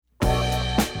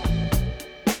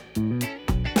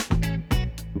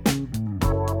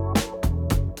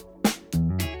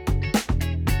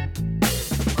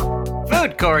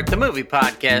Food Court, the movie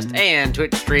podcast, and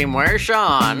Twitch stream where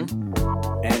Sean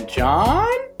and John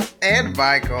and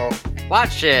Michael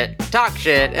watch shit, talk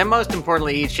shit, and most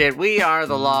importantly, eat shit. We are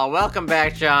the law. Welcome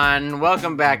back, John.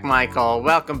 Welcome back, Michael.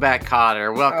 Welcome back,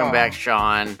 Cotter. Welcome back,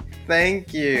 Sean.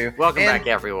 Thank you. Welcome back,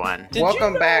 everyone.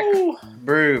 Welcome back,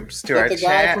 Broobs, to our the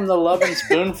chat. guy from the Lovin'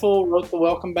 Spoonful wrote the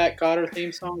Welcome Back Cotter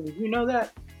theme song. Did you know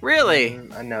that? Really?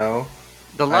 I know.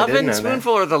 The I did Lovin' know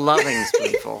Spoonful or the Loving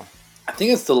Spoonful? I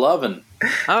think it's the Lovin'.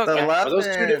 Okay. The Are those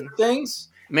two Lovin'. different things?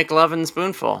 McLovin'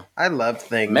 Spoonful. I love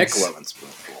things. McLovin'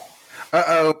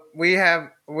 Spoonful.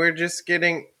 We're just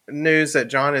getting news that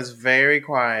John is very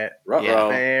quiet. Ruh-roh.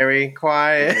 Very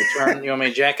quiet. You want me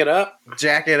to jack it up?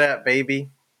 Jack it up, baby.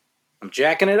 I'm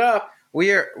jacking it up.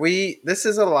 This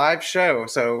is a live show,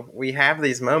 so we have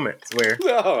these moments where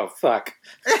Oh, fuck.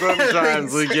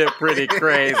 Sometimes we get pretty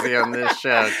crazy on this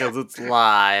show because it's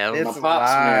live. It's My pop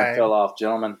smear live. fell off,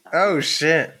 gentlemen. oh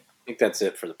shit. I think that's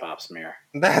it for the pop smear.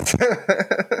 That's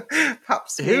pop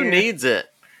smear. Who needs it?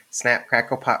 Snap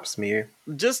crackle pop smear.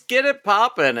 Just get it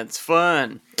poppin'. It's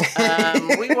fun.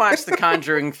 We watched The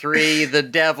Conjuring 3. The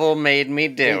devil made me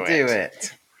do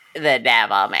it. The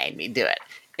devil made me do it.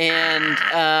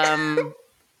 And,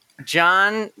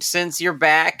 John, since you're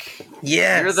back,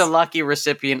 Yes. you're the lucky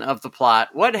recipient of the plot.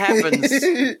 What happens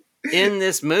in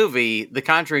this movie, The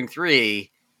Conjuring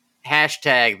 3,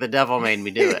 hashtag the devil made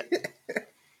me do it?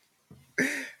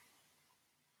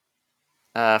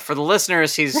 For the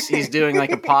listeners, he's doing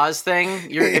like a pause thing.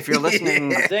 If you're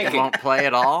listening, it won't play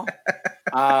at all.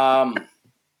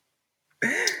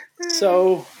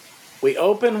 So we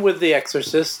open with The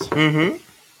Exorcist. Mm-hmm.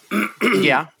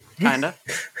 Yeah, kind of.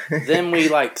 Then we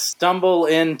stumble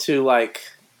into A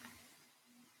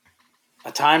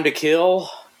Time to Kill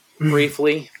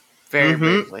briefly. Very Mm-hmm.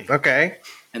 briefly. Okay.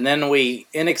 And then we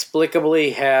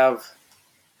inexplicably have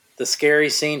the scary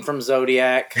scene from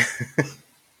Zodiac.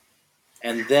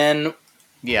 And then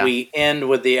Yeah. we end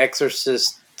with The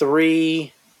Exorcist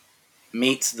 3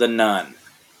 meets The Nun.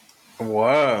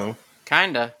 Whoa.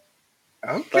 Kind of.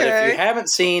 Okay. But if you haven't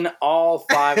seen all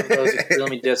 5 of those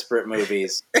extremely disparate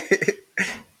movies, the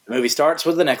movie starts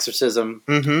with an exorcism.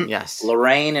 Mm-hmm. Yes.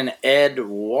 Lorraine and Ed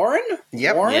Warren?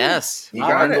 Yep. Warren? Yes. You Not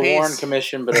got of it. the Warren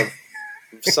Commission, but of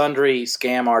sundry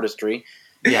scam artistry.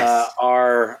 Yes.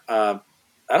 Are I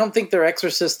don't think they're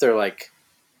exorcists. They're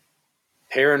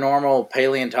paranormal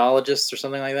paleontologists or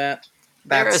something like that.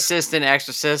 They're That's assistant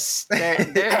exorcists.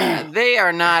 They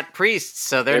are not priests,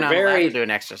 so they're not allowed to do an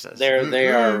exorcist. They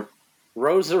are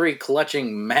rosary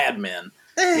clutching madmen.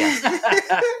 Yes.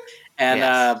 And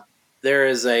Yes. there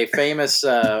is a famous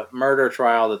murder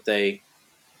trial that they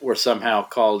were somehow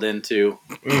called into,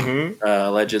 mm-hmm.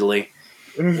 allegedly,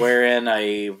 wherein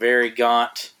a very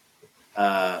gaunt,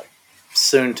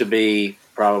 soon-to-be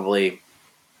probably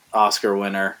Oscar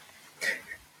winner,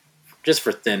 just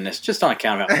for thinness, just on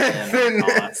account of how thin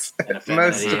and effeminate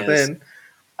Most he of is. them.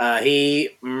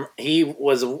 He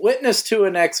was a witness to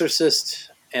an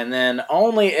exorcist, and then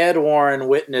only Ed Warren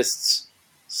witnessed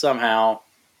somehow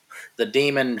the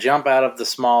demon jump out of the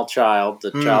small child,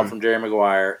 the child from Jerry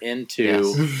Maguire,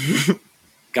 into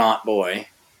Gaunt Boy,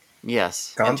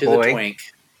 Yes. Gaunt into boy. the twink,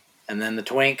 and then the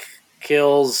twink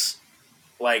kills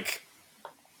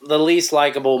the least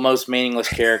likable, most meaningless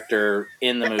character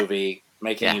in the movie,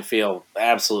 making you feel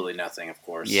absolutely nothing, of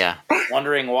course. Yeah.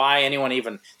 Wondering why anyone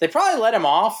even... They probably let him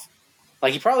off.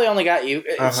 He probably only got you...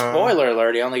 Spoiler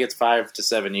alert, he only gets 5 to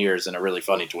 7 years in a really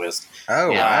funny twist.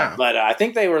 Oh, Yeah. wow. But I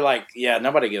think they were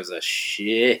nobody gives a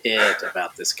shit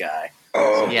about this guy.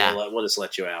 Oh, So Yeah. we'll just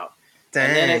let you out. dang.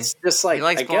 And then it's just He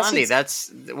likes I guess Blondie. it's-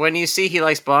 That's when you see he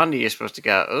likes Blondie, you're supposed to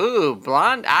go, ooh,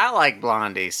 Blonde. I like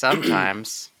Blondie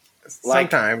sometimes.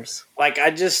 Sometimes. I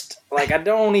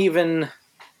don't even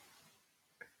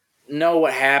know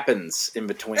what happens in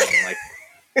between.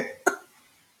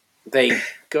 They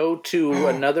go to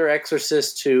another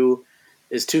exorcist who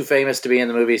is too famous to be in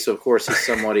the movie, so of course he's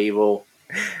somewhat evil.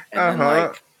 And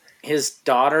then his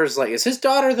daughter's is his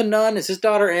daughter the nun? Is his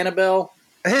daughter Annabelle?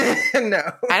 No.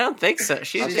 I don't think so.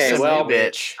 She's Okay, just a well, new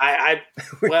bitch.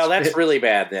 Well, that's bitch? really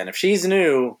bad then. If she's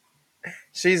new,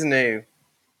 She's new.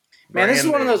 man, this is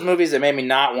Brand one of new. those movies that made me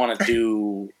not want to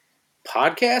do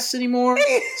podcasts anymore.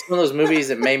 It's one of those movies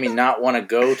that made me not want to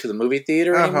go to the movie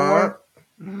theater anymore.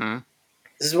 Mm-hmm.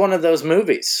 This is one of those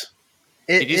movies.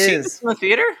 It Did you see is. this in the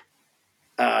theater?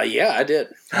 Yeah, I did.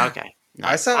 Okay.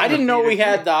 I saw. it I in the didn't know we theater,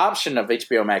 had the option of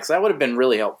HBO Max. That would have been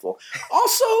really helpful.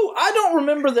 Also, I don't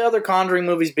remember the other Conjuring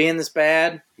movies being this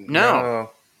bad. No.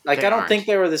 I They don't aren't. think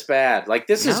they were this bad.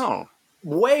 This is No.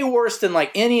 way worse than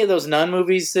any of those Nun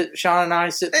movies that Sean and I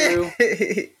sit through.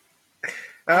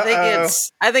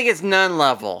 I think it's nun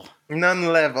level. Nun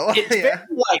level. It's very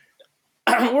like,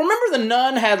 remember The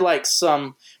Nun had like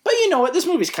some, but you know what? This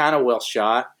movie's kind of well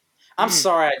shot. I'm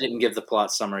sorry I didn't give the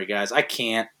plot summary, guys. I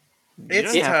can't.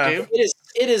 It's tough.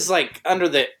 It is like under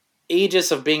the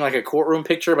aegis of being like a courtroom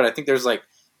picture, but I think there's like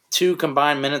 2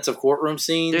 combined minutes of courtroom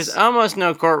scenes. There's almost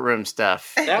no courtroom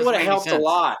stuff. That would have helped a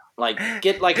lot. Like,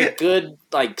 get like a good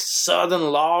like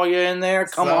Southern lawyer in there.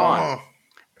 Come on.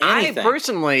 Anything. I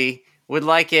personally would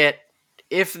like it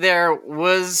if there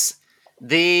was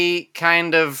the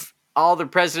kind of All the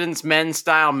President's Men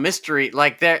style mystery,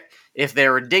 like if they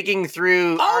were digging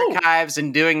through archives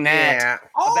and doing that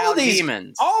about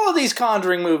demons. All of these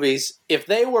Conjuring movies, if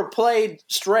they were played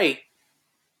straight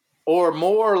or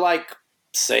more like,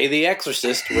 say, The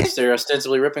Exorcist, which they're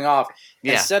ostensibly ripping off,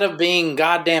 instead of being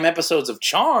goddamn episodes of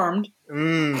Charmed,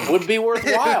 would be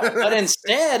worthwhile. But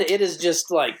instead, it is just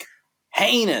like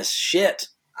heinous shit.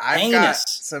 I've got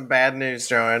some bad news,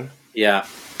 John. Yeah.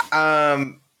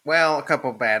 Well, a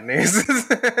couple bad news.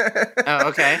 Oh,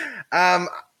 okay.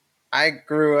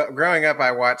 Growing up,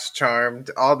 I watched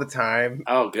Charmed all the time.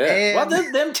 Oh, good. Well,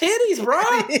 them titties, bro.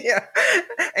 Yeah.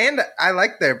 And I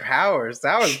like their powers.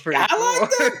 That was pretty cool. I like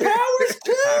their powers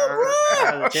too,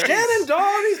 bro. Shannon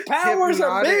Doherty's powers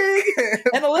are big,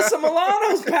 and Alyssa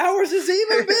Milano's powers is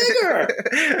even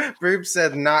bigger. Rube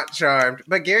said not Charmed.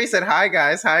 But Gary said, hi,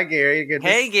 guys. Hi, Gary.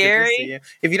 Hey, Gary. Good to see you.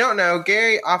 If you don't know,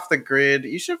 Gary Off the Grid,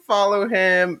 you should follow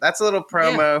him. That's a little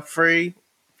promo, free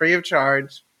of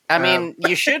charge. I mean,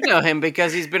 you should know him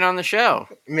because he's been on the show.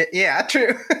 Yeah,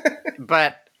 true.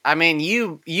 But, I mean,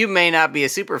 you may not be a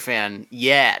super fan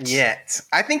yet.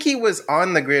 I think he was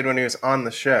on the grid when he was on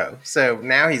the show. So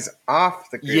now he's off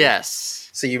the grid. Yes.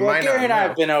 So you Gary might not know. and I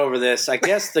have been over this. I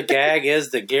guess the gag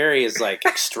is that Gary is like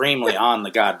extremely on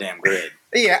the goddamn grid.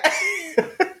 Yeah.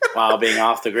 While being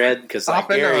off the grid, because like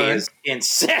Gary is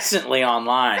incessantly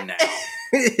online now.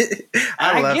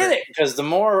 I get it, because the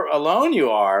more alone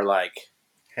you are, like...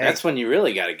 Hey. That's when you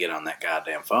really got to get on that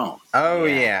goddamn phone. Oh,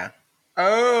 yeah.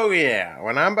 Oh, yeah.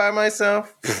 When I'm by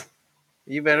myself,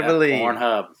 you better believe.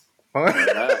 Pornhub.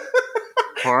 Pornhub.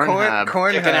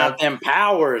 Checking out them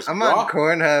powers. I'm on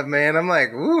Pornhub, man. I'm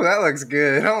like, ooh, that looks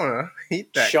good. I want to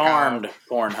eat that. Charmed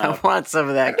Pornhub. I want some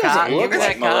of that cock. Give me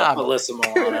that cock. Melissa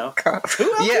Milano.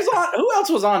 Who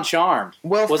else was on Charmed?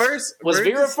 Well, was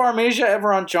Vera Farmiga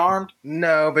ever on Charmed?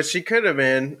 No, but she could have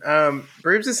been.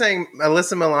 Bruce is saying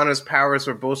Alyssa Milano's powers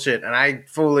were bullshit, and I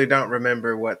fully don't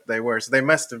remember what they were. So they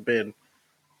must have been.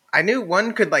 I knew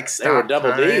one could like stop. They were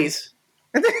double time. D's.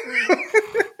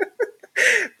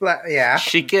 Yeah.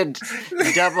 She could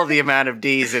double the amount of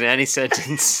D's in any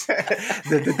sentence. Dad.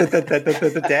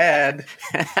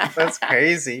 That's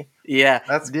crazy. Yeah.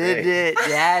 That's great.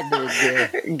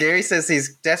 Gary says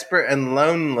he's desperate and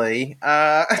lonely.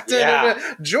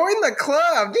 Join the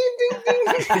club. Ding, ding,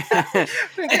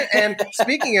 ding. And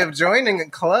speaking of joining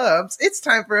clubs, it's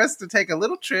time for us to take a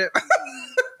little trip.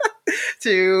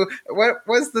 To what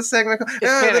was the segment called?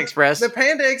 Panda Express. The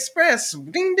Panda Express.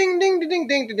 Ding, ding, ding, ding, ding,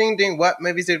 ding, ding, ding. What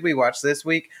movies did we watch this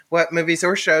week? What movies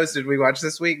or shows did we watch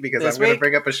this week? Because I'm going to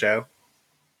bring up a show.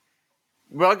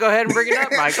 Well, go ahead and bring it up,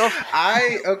 Michael.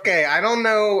 I don't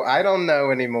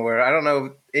know anymore. I don't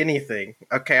know anything.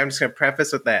 Okay, I'm just going to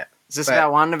preface with that. Is this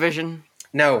about WandaVision?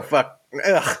 No, fuck.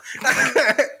 Ugh.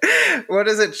 What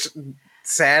is it?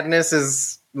 Sadness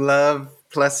is love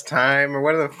plus time, or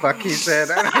what the fuck he said.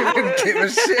 I don't even give a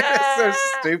shit. It's so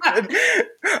stupid.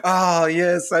 Oh,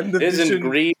 yes. I'm the Isn't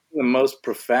grief the most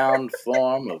profound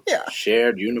form of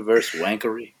shared universe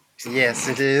wankery? Yes,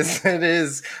 it is. It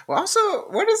is. Well, also,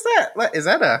 what is that? Is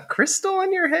that a crystal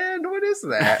in your head? What is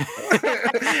that?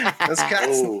 This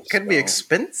could be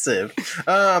expensive.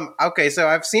 Okay, so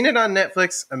I've seen it on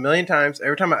Netflix a million times.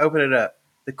 Every time I open it up,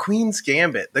 The Queen's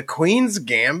Gambit. The Queen's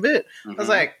Gambit? Mm-hmm. I was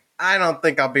like, I don't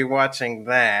think I'll be watching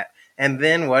that. And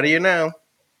then, what do you know?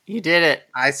 You did it.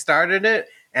 I started it,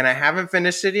 and I haven't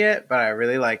finished it yet, but I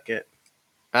really like it.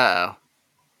 Uh-oh.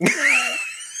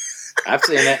 I've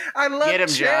seen it. I love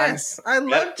chess. John. I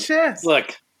love chess.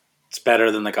 Look, it's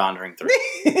better than The Conjuring 3.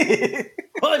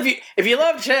 Well, if you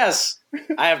love chess,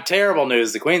 I have terrible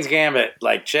news. The Queen's Gambit,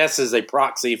 like, chess is a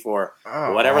proxy for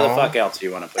whatever the fuck else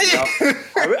you want to put.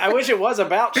 I wish it was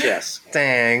about chess.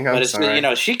 Dang, but it's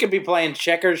sorry. She could be playing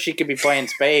checkers. She could be playing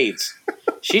spades.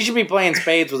 She should be playing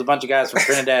spades with a bunch of guys from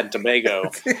Trinidad and Tobago,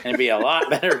 and it'd be a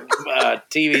lot better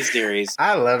TV series.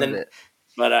 I loved it.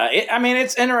 But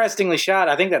it's interestingly shot.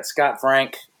 I think that's Scott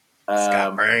Frank.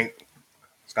 Scott Frank.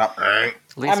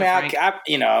 Lisa Frank.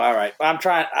 All right. I'm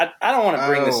trying. I don't want to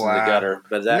bring this in the gutter,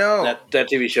 but that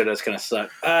TV show does kind of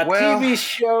suck. TV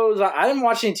shows. I didn't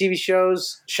watch any TV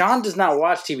shows. Sean does not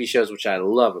watch TV shows, which I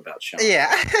love about Sean.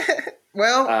 Yeah.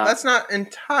 Well, that's not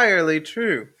entirely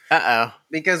true. Uh-oh.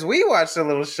 Because we watched a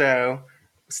little show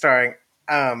starring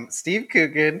Steve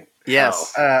Coogan.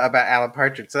 Yes. About Alan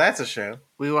Partridge. So that's a show.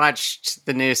 We watched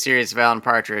the new series of Alan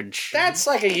Partridge. That's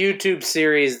like a YouTube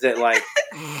series that like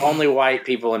only white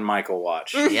people and Michael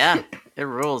watch. Yeah, it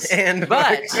rules.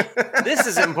 But this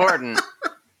is important.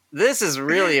 This is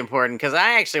really important because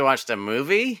I actually watched a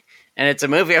movie, and it's a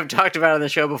movie I've talked about on the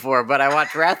show before, but I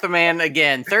watched Wrath of Man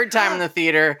again, third time in the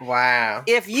theater. Wow.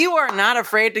 If you are not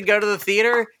afraid to go to the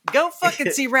theater, go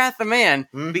fucking see Wrath of Man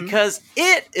because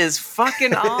it is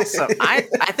fucking awesome. I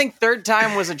think third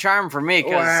time was a charm for me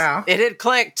because it had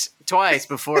clicked twice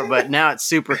before, but now it's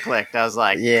super clicked. I was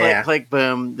like, click, click,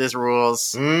 boom, this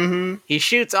rules. Mm-hmm. He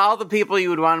shoots all the people you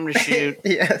would want him to shoot.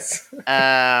 Yes.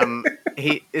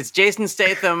 It's Jason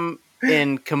Statham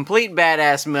in complete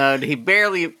badass mode. He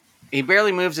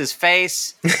barely moves his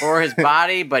face or his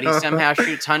body, but he somehow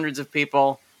shoots hundreds of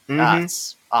people.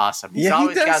 It's awesome. He's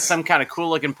always got some kind of cool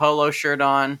looking polo shirt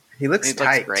on. He looks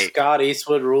tight. Looks great. Scott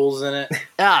Eastwood rules in it.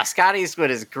 Scott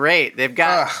Eastwood is great. They've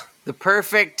got the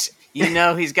perfect,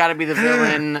 he's got to be the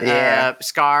villain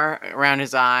scar around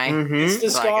his eye. Mm-hmm. It's the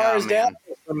scar is down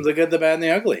from The Good, the Bad, and the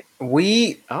Ugly.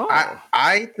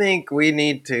 I think we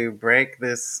need to break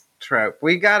this trope.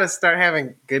 We got to start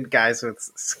having good guys with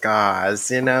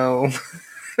scars,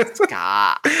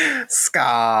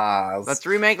 Scars. Let's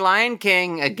remake Lion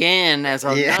King again as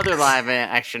another live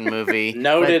action movie.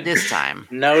 Noted this time.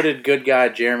 Noted good guy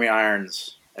Jeremy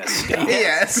Irons as Scott.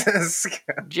 Yes,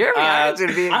 Jeremy Irons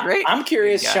would be great. I'm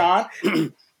curious, Sean.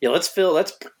 Let's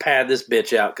pad this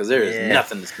bitch out because there is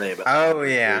nothing to say about. Oh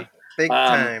yeah, big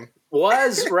time.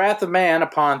 Was Wrath of Man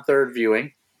upon third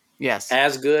viewing? Yes,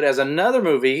 as good as another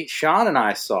movie Sean and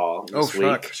I saw this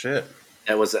week. Shit.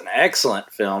 That was an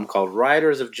excellent film called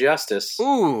Riders of Justice.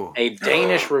 Ooh. A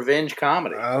Danish revenge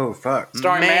comedy. Oh, fuck.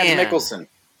 Starring Mads Mikkelsen.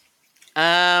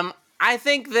 I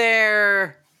think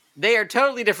they are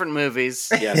totally different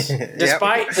movies. Yes.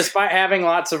 Despite having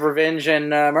lots of revenge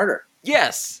and murder.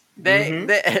 Yes.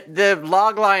 The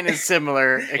log line is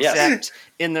similar, except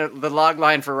in the log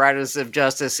line for Riders of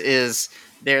Justice is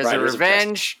there's a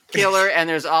revenge killer, and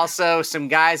there's also some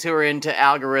guys who are into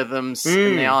algorithms,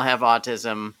 and they all have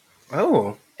autism.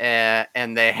 Oh.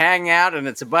 And they hang out, and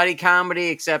it's a buddy comedy,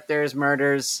 except there's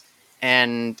murders,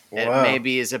 and it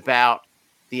maybe is about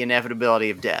the inevitability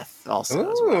of death also.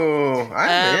 Ooh, as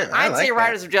well. I'd say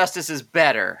Riders of Justice is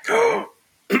better.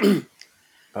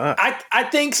 I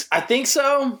think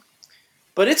so,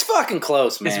 but it's fucking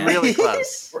close, man. It's really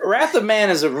close. Wrath of Man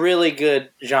is a really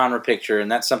good genre picture,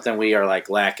 and that's something we are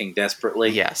lacking desperately.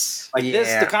 Yes.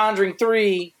 This, The Conjuring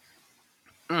 3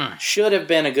 should have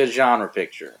been a good genre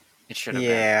picture. It should have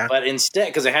been. But instead,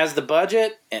 because it has the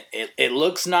budget, it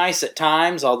looks nice at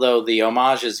times, although the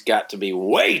homages got to be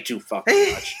way too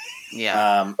fucking much.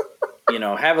 Yeah.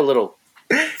 Have a little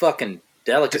fucking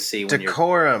delicacy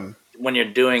decorum when you're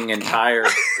doing entire,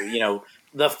 when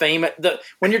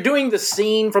you're doing the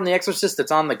scene from The Exorcist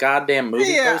that's on the goddamn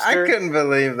movie poster. I couldn't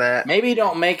believe that. Maybe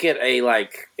don't make it a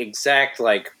exact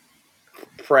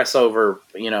press over.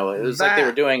 It was like they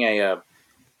were doing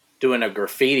a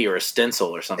graffiti or a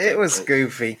stencil or something. It was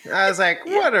goofy. I was like,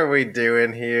 what are we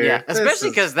doing here? Yeah, especially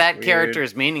because that character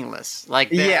is meaningless.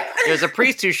 There's a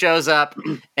priest who shows up,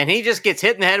 and he just gets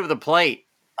hit in the head with a plate.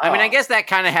 I mean, I guess that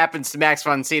kind of happens to Max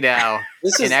von Sydow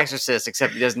in Exorcist,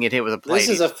 except he doesn't get hit with a plate. This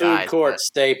is a food court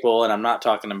staple, and I'm not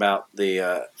talking about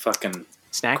the fucking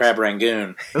snacks? Crab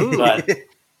Rangoon. Ooh. But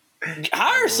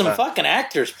hire some fucking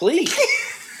actors, please.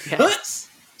 Yes.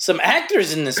 Some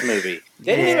actors in this movie.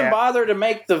 They didn't even bother to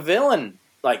make the villain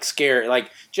scary.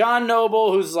 John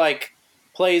Noble, who's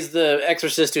plays the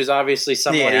Exorcist, who's obviously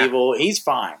somewhat evil. He's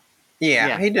fine.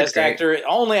 Yeah, he did. Best actor,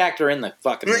 only actor in the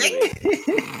fucking movie.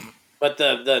 But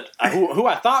the who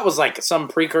I thought was some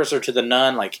precursor to the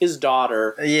nun, his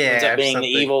daughter, ends up being the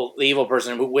evil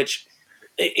person, which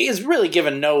is really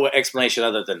given no explanation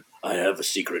other than I have a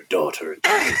secret daughter,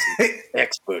 and she's an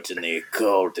expert in the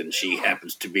occult, and she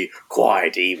happens to be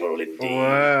quite evil indeed.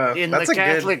 Whoa, in the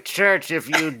Catholic Church, if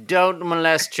you don't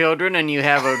molest children and you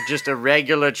have just a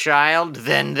regular child,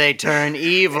 then they turn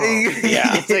evil.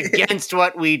 Yeah, it's against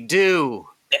what we do.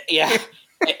 Yeah.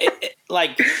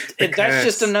 That's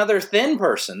just another thin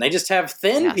person. They just have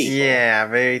thin people. Yeah,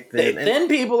 very thin. Thin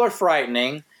people are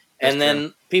frightening, and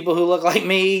then people who look like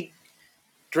me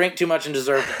drink too much and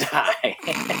deserve to die.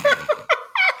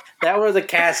 That were the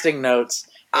casting notes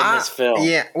in this film.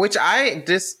 Yeah, which I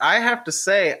have to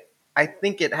say, I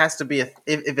think it has to be if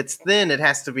it's thin, it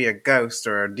has to be a ghost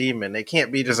or a demon. It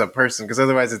can't be just a person because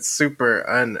otherwise it's super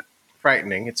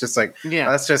frightening. It's just like,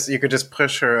 Yeah. you could just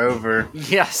push her over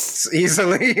Yes.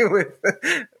 easily with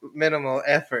minimal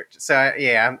effort. So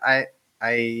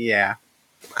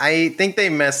I think they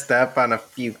messed up on a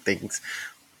few things.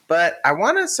 But I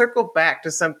want to circle back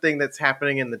to something that's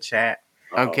happening in the chat.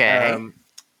 Okay.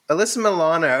 Alyssa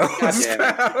Milano.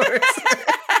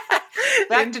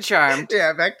 Back to Charmed.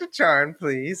 Yeah, back to Charmed,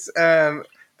 please.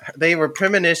 They were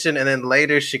premonition, and then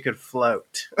later she could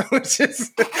float, which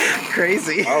is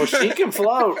crazy. Oh, she can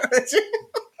float.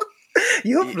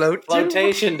 You float too?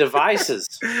 Flotation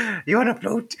devices. You want to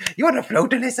float? You want to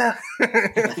float, Alyssa?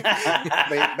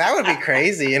 That would be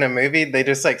crazy in a movie. They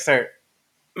just like start.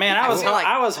 Man, I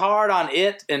was hard on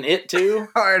It and It Too.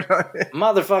 Hard on it.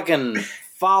 Motherfucking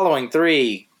Following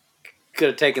 3 could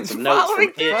have taken some notes from It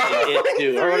and It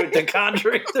Too. Or The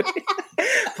Conjuring 3.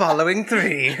 Following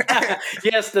 3.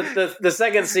 Yes, the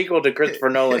second sequel to Christopher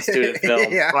Nolan's student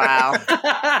film. Yeah. Wow.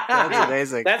 That's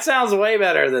amazing. That sounds way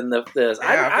better than this.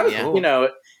 I was, cool. you know,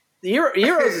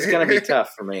 Euros is going to be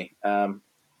tough for me.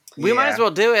 We might as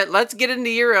well do it. Let's get into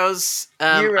Euros.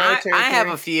 I have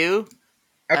a few.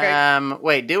 Okay.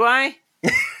 Wait, do I?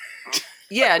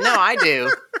 Yeah, no, I do.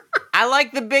 I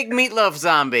like the big meatloaf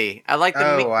zombie. I like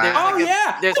the wow.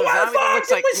 There's a zombie that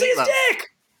looks like see his meatloaf. dick?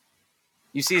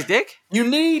 You see his dick? You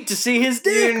need to see his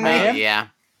dick, man. Oh, yeah.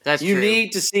 That's You true.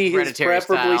 need to see his Hereditary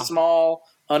preferably style. small,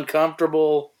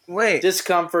 uncomfortable, Wait,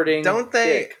 discomforting don't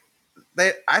they?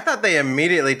 dick. I thought they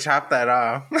immediately chopped that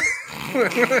off.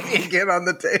 You get on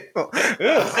the table.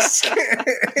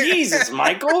 Jesus,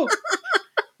 Michael.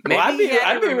 Maybe Well,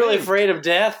 I'd be really afraid of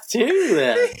death too.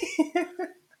 Then,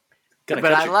 But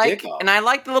I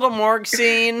like the little morgue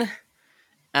scene.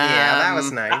 Yeah, that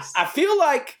was nice. I feel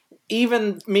like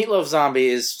even Meatloaf Zombie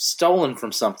is stolen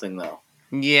from something, though.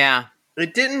 Yeah.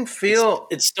 It didn't feel.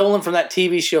 It's stolen from that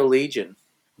TV show Legion.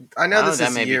 I know this that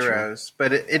is may be Euros,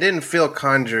 but it didn't feel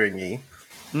Conjuring-y.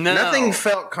 No. Nothing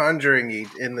felt Conjuring-y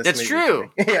in this That's movie.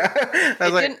 true. Yeah. I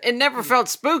was It never felt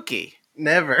spooky.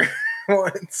 never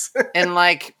once. And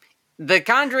like the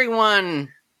Conjuring one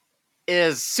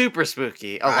is super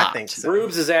spooky a lot. I think so.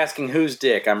 Rubes is asking whose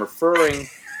dick. I'm referring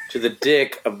to the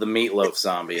dick of the Meatloaf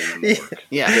Zombie in the morgue.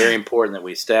 Yeah. Very important that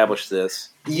we establish this.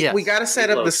 Yes. We got to set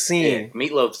up the Meatloaf's scene. dick.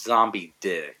 Meatloaf Zombie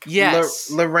dick. Yes.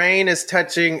 Lorraine is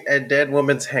touching a dead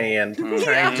woman's hand,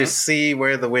 trying to see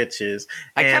where the witch is.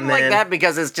 I kind of like that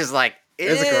because it's just like,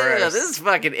 It's ew, gross. this is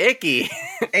fucking icky.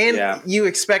 And you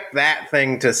expect that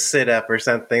thing to sit up or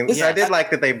something. So I did like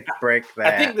that they break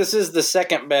that. I think this is the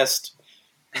second best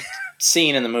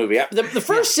scene in the movie. The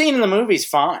first scene in the movie is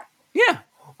fine. Yeah.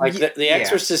 Like the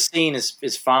Exorcist scene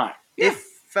is fine. It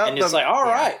felt And it's like, all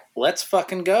right, let's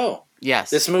fucking go.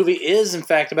 Yes. This movie is, in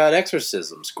fact, about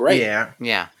exorcisms. Great. Yeah.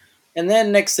 Yeah. And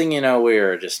then next thing you know,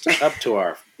 we're just up to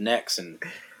our necks and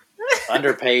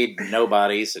underpaid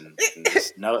nobodies and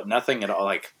just nothing at all.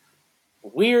 Like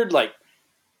weird, like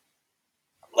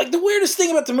the weirdest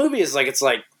thing about the movie is it's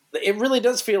like it really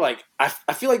does feel like I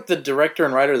feel like the director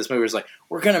and writer of this movie is like,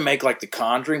 we're gonna make like The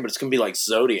Conjuring, but it's gonna be like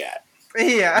Zodiac.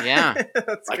 Yeah. Yeah.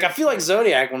 Like I feel like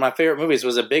Zodiac, one of my favorite movies,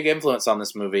 was a big influence on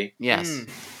this movie. Yes.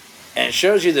 And it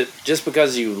shows you that just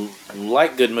because you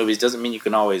like good movies doesn't mean you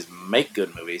can always make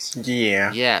good movies.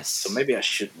 Yeah. Yes. So maybe I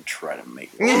shouldn't try to make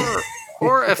one.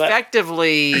 Or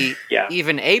effectively Yeah.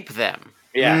 even ape them.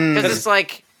 Yeah. Because it's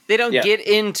like they don't Yeah. get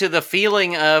into the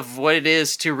feeling of what it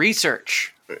is to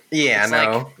research. Yeah, It's no.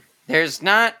 like,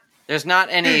 there's not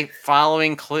any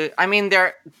following clue. I mean,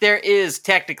 there is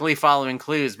technically following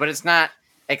clues, but it's not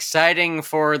exciting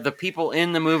for the people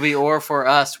in the movie or for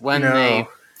us when they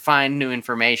find new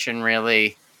information.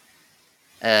 Really,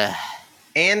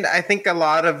 and I think a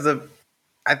lot of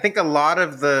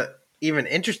the even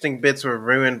interesting bits were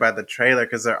ruined by the trailer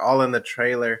because they're all in the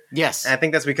trailer. yes, And I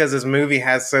think that's because this movie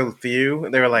has so few.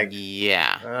 They were like,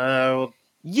 yeah, oh,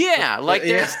 yeah. Like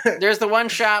there's the one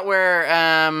shot where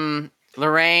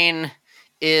Lorraine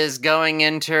is going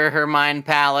into her mind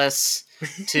palace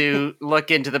to look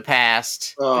into the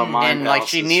past. Oh, and like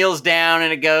she kneels down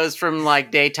and it goes from like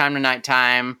daytime to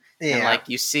nighttime. yeah. And like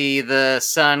you see the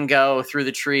sun go through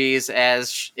the trees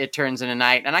as it turns into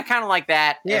night. And I kind of like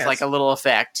that as like a little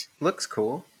effect. Looks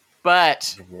cool.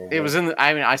 But it was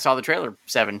I saw the trailer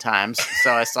 7 times,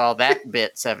 so I saw that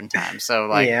bit 7 times. So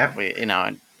like,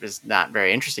 it was not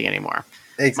very interesting anymore.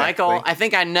 Exactly. Michael, I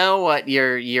think I know what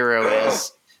your Euro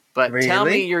is, but tell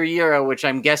me your Euro, which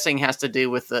I'm guessing has to do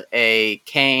with a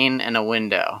cane and a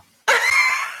window.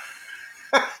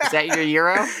 Is that your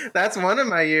Euro? That's one of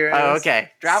my Euros. Oh,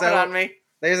 okay. Drop it on me.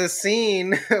 There's a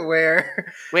scene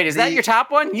where... Wait, is that your top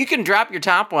one? You can drop your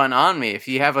top one on me if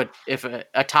you have a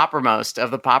toppermost of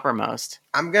the poppermost.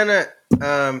 I'm going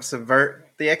to subvert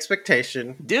the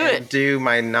expectation. Do it. Do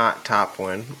my not top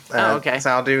one. Okay.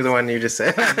 So I'll do the one you just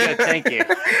said. Good, thank you.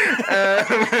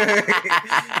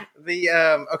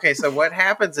 Okay, so what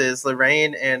happens is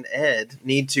Lorraine and Ed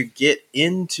need to get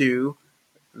into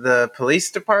the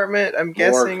police department, I'm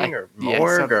guessing, or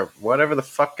morgue, or whatever the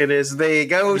fuck it is. They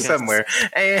go somewhere,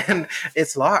 and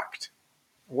it's locked.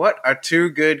 What are two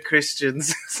good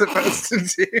Christians supposed to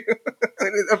do?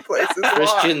 The place is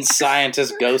Christian locked.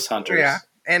 Scientist ghost hunters. Yeah,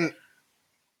 and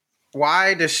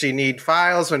why does she need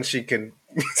files when she can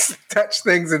touch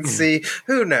things and see?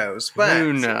 Who knows? But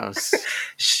who knows?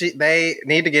 They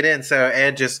need to get in, so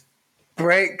Ed just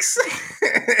breaks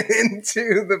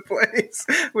into the place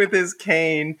with his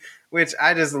cane, which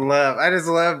I just love. I just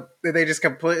love that they just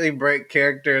completely break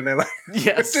character and they're like,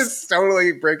 yes, just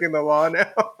totally breaking the law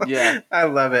now. Yeah, I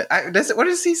love it. What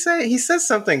does he say? He says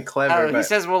something clever. He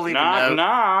says we'll leave a note.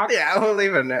 Knock. Yeah, we'll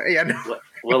leave a note. Yeah, no.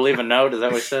 We'll leave a note. Is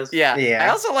that what he says? Yeah. Yeah. I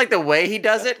also like the way he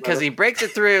does it because he breaks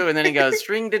it through and then he goes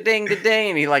string to ding to ding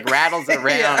and he like rattles it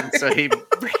around. So he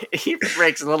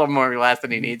breaks a little more glass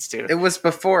than he needs to. It was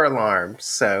before alarms,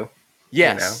 so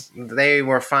yes, they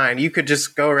were fine. You could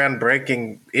just go around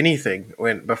breaking anything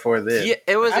before this. Yeah,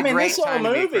 it was a great this whole time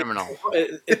to be a movie, criminal.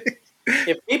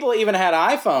 If people even had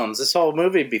iPhones, this whole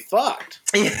movie would be fucked.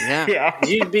 Yeah.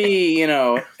 You'd be,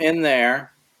 in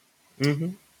there,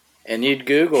 and you'd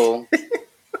Google,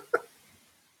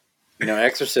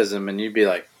 exorcism, and you'd be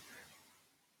like,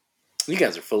 "You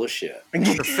guys are full of shit.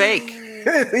 You're fake.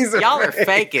 Y'all are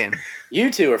faking. You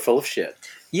two are full of shit."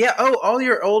 Yeah. Oh, all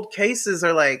your old cases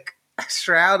are like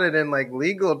shrouded in like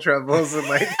legal troubles and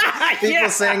like people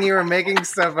saying you were making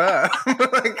stuff up.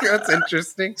 Like that's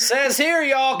interesting. Says here,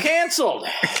 y'all canceled.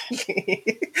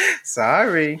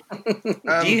 Sorry.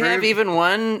 Do you have even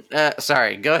one?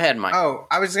 Sorry, go ahead, Mike. Oh,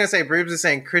 I was just gonna say, Broobs is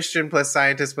saying Christian plus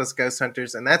scientist plus ghost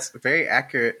hunters, and that's very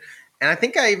accurate. And I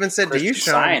think I even said Christian to you,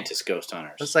 Sean, scientist ghost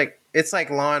hunters. It's like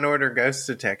Law and Order Ghost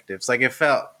Detectives. Like it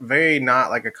felt very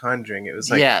not like a Conjuring. It was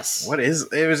like, yes,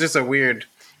 it was just a weird.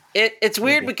 It's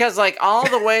weird because like all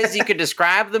the ways you could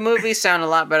describe the movie sound a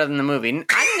lot better than the movie.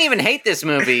 I didn't even hate this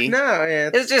movie. No,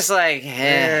 yeah, it's just like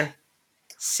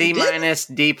C minus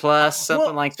D plus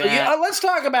something like that. So let's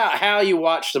talk about how you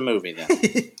watched the movie then.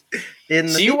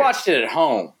 You watched it at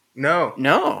home?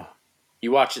 No.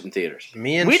 You watched it in theaters.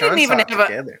 Me and Sean didn't even have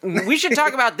together. We should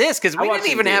talk about this because we didn't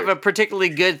even have a particularly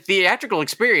good theatrical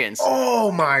experience.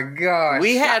 Oh my gosh!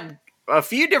 We had a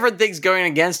few different things going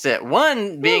against it.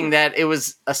 One being that it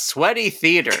was a sweaty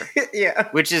theater,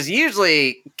 which is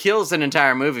usually kills an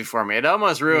entire movie for me. It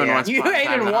almost ruined Once Upon a Time. You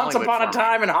hated Once Upon a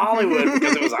Time in Hollywood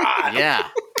because it was hot. Yeah,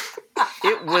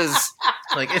 it was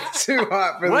like it's too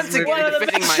hot for once again. One of the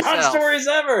best Sean stories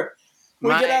ever. We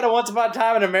get out of Once Upon a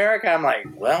Time in America. I'm like,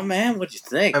 well, man, what'd you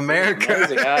think? America.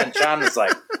 And John was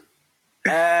like,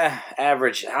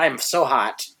 average. I'm so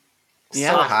hot.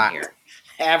 Yeah, so hot. Here.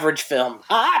 Average film.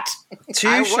 Hot.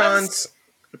 To Sean's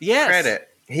credit,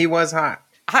 he was hot.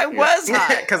 I was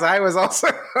hot. Because I was also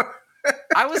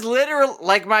I was literally,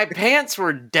 like, my pants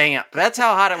were damp. That's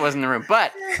how hot it was in the room.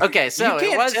 But, okay, so you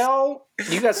can't tell.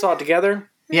 You guys saw it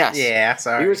together? Yes. Yeah,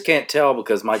 sorry. Viewers can't tell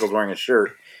because Michael's wearing a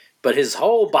shirt. But his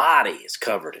whole body is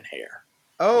covered in hair.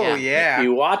 Oh, yeah. If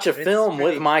you watch a film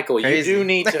with Michael, you do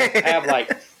need to have,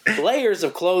 like, layers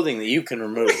of clothing that you can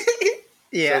remove.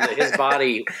 Yeah. So that his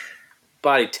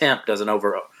body temp doesn't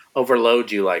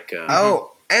overload you like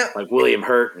William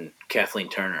Hurt and Kathleen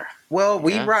Turner. Well,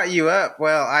 we brought you up.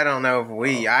 Well, I don't know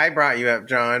if I brought you up,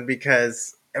 John,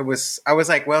 because I was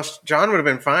like, well, John would have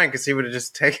been fine because he would have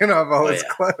just taken off all his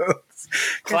clothes.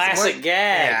 Classic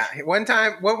gag. Yeah. One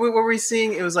time, what were we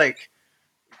seeing? It was like,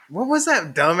 what was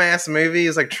that dumbass movie? It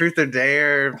was like Truth or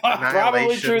Dare.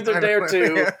 Probably Truth or Dare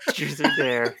 2. Yeah. Truth or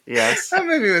Dare, yes. That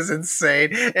movie was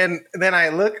insane. And then I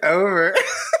look over.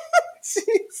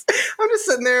 Jeez. I'm just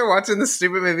sitting there watching the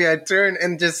stupid movie. I turn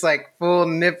and just like full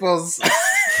nipples,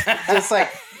 just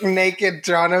like naked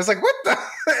John. I was like, what the?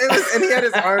 And he had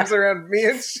his arms around me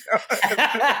and Sean.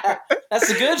 That's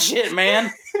the good shit,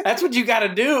 man. That's what you got to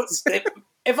do.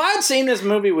 If I'd seen this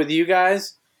movie with you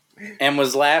guys and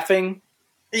was laughing,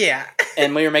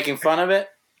 and we were making fun of it,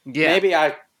 maybe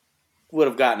I would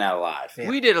have gotten out alive. Yeah.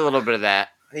 We did a little bit of that.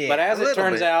 Yeah, but as it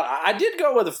turns out, I did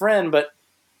go with a friend, but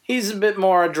he's a bit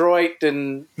more adroit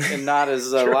and not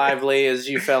as lively as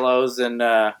you fellows.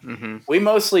 And we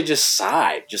mostly just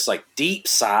sighed, just like deep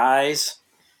sighs.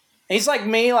 And he's like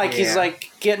me, like he's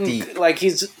like getting deep. Like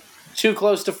he's too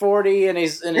close to 40, and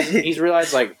he's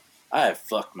realized like I have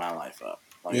fucked my life up.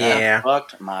 Like, I have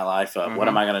fucked my life up. What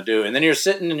am I going to do? And then you're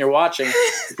sitting and you're watching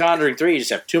The Conjuring 3. You just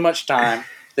have too much time.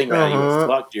 Think about it. You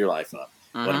fucked your life up.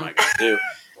 What am I going to do?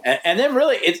 And then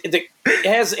really, it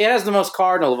has the most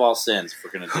cardinal of all sins. If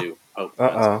we're gonna do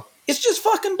Hope, it's just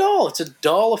fucking dull. It's a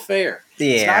dull affair.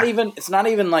 Yeah, it's not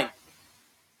even like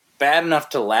bad enough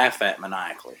to laugh at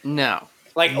maniacally. No,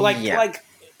 like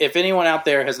if anyone out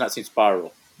there has not seen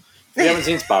Spiral, if you haven't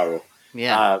seen Spiral,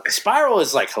 Spiral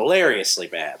is like hilariously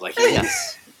bad. Like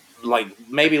like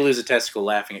maybe lose a testicle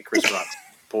laughing at Chris Rock's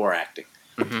poor acting.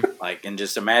 Mm-hmm. Like, and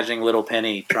just imagining Little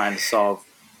Penny trying to solve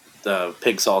the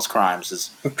Pigsaw's crimes is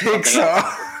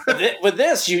Pigsaw. With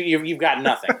this, you've got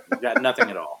nothing. You've got nothing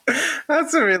at all.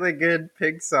 That's a really good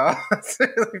Pigsaw. That's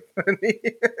really funny.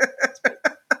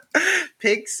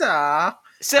 Pigsaw.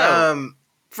 So,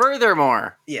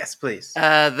 furthermore, yes, please.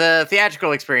 The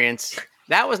theatrical experience,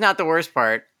 that was not the worst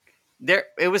part.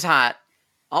 It was hot.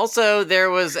 Also, there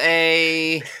was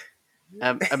a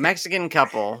Mexican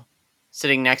couple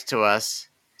sitting next to us.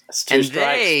 That's two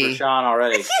strikes for Sean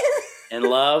already. In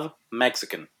love,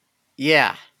 Mexican.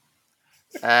 Yeah.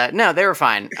 No, they were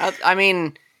fine. I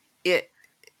mean, it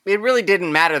really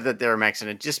didn't matter that they were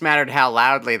Mexican. It just mattered how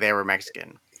loudly they were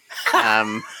Mexican.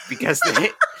 Because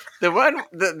they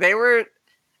were,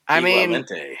 I mean,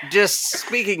 just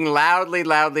speaking loudly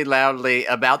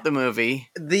about the movie,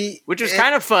 which was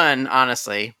kind of fun,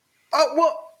 honestly. Oh,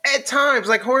 well, at times,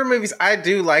 like horror movies, I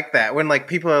do like that when like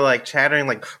people are like chattering,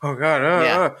 like, "Oh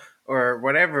God," or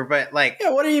whatever. But like,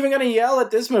 what are you even going to yell at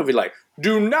this movie? Like,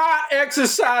 do not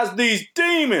exorcise these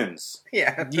demons.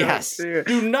 Yeah. Yes.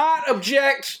 Do not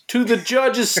object to the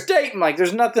judge's statement. Like,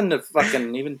 there's nothing to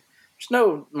fucking even. There's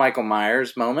no Michael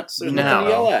Myers moments. There's nothing to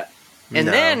yell at. And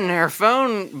then her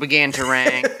phone began to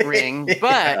ring,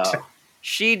 but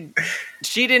she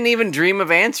didn't even dream of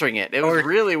answering it. It was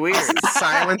really weird.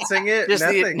 Silencing it? Just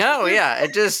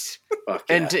it just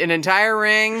an entire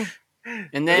ring,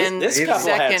 and then this couple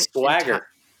had swagger.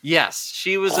 Yes,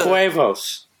 she was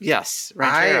Huevos. Yes,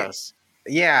 rancheros.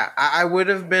 I would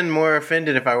have been more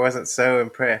offended if I wasn't so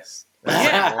impressed.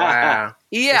 Wow.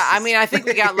 Yeah, I mean, I think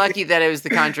we got lucky that it was The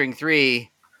Conjuring 3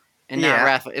 and not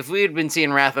Wrath. If we had been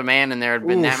seeing Wrath of Man and there had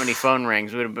been that many phone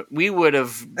rings, we would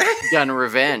have done a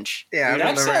revenge.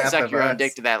 Yeah, suck your own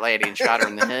dick to that lady and shot her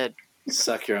in the head.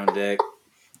 Suck your own dick.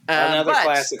 Another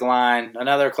classic line.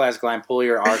 Pull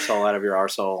your arsehole out of your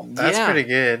arsehole. That's pretty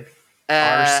good.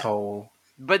 Arsehole.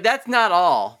 But that's not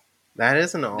all. That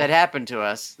isn't all. That happened to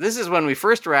us. This is when we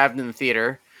first arrived in the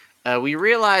theater. We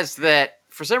realized that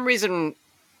for some reason,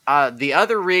 the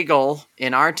other Regal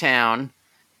in our town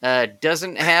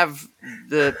doesn't have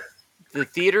the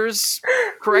theaters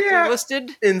correctly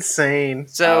listed. Insane.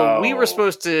 So we were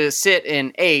supposed to sit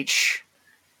in H,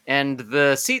 and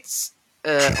the seats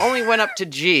only went up to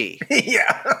G.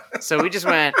 Yeah. So we just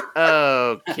went,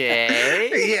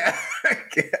 okay. Yeah, I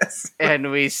guess.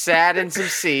 And we sat in some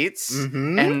seats,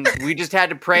 and we just had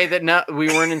to pray that we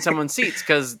weren't in someone's seats,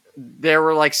 because there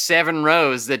were like 7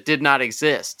 rows that did not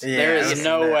exist. Yeah, there is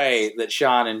no way that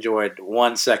Sean enjoyed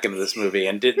 1 second of this movie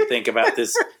and didn't think about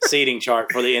this seating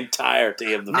chart for the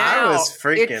entirety of the movie. I was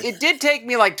freaking. It did take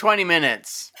me like 20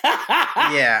 minutes.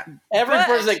 Yeah. Every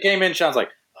person that came in, Sean's like,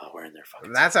 we're in there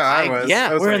fucking. That's how I was.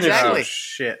 Yeah, we're in there. Oh,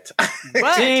 shit.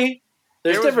 But see,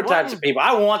 there's different types of people.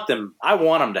 I want them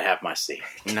to have my seat.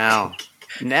 No,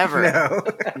 never, No.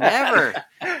 never.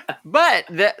 But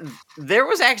there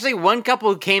was actually one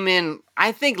couple who came in,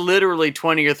 I think, literally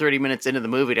 20 or 30 minutes into the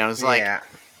movie, and I was like,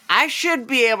 I should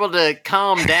be able to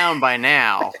calm down by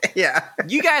now. Yeah.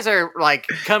 You guys are like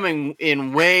coming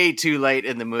in way too late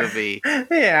in the movie.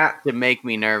 Yeah. To make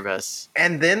me nervous.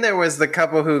 And then there was the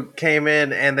couple who came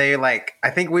in and they like,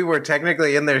 I think we were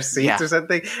technically in their seats or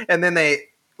something. And then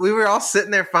we were all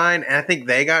sitting there fine. And I think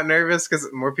they got nervous because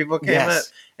more people came up.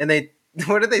 And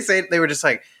what did they say? They were just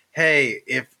like, hey,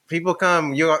 if people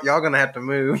come, y'all going to have to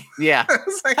move. Yeah. I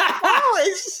was like,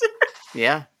 holy shit.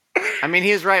 Yeah. I mean,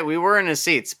 he was right. We were in his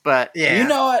seats, but you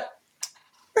know what?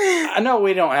 I know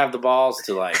we don't have the balls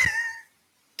to like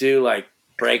do like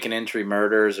break and entry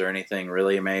murders or anything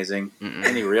really amazing.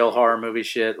 Any real horror movie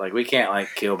shit. Like we can't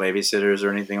like kill babysitters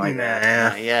or anything like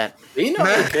that. Not yet. But you know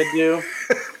what we could do?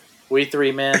 We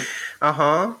 3 men.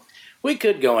 We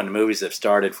could go into movies that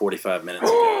started 45 minutes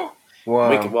ago. Whoa.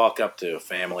 We could walk up to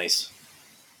families.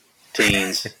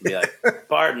 Teens be like,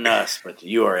 pardon us, but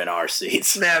you are in our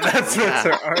seats. Yeah, that's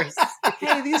ours.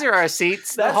 Hey, these are our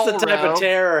seats. That's the type of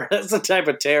terror. That's the type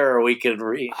of terror we could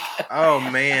reach. Oh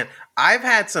man, I've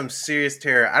had some serious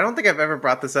terror. I don't think I've ever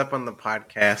brought this up on the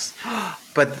podcast,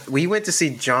 but we went to see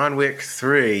John Wick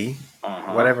 3,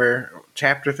 whatever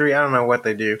chapter 3. I don't know what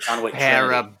they do. John Wick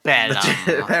Parabellum.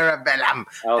 Parabellum.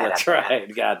 Oh, that's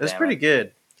right. God, that's pretty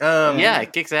good. Yeah,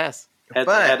 it kicks ass.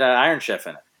 Had Iron Chef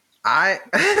in it. I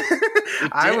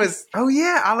was a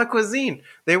la cuisine.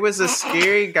 There was a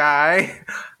scary guy.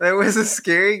 There was a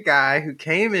scary guy who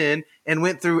came in and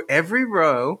went through every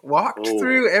row, walked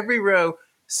through every row,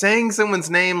 saying someone's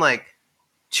name like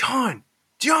John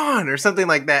or something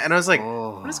like that. And I was like,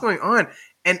 what is going on?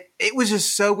 And it was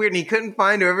just so weird. And he couldn't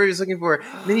find whoever he was looking for.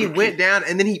 And then he went down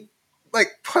and then he like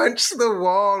punched the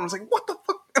wall and was like, what the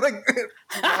fuck? Like,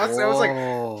 I was like,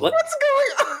 what's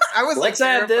going on? I was Let's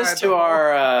add this to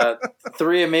our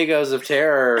Three Amigos of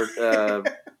Terror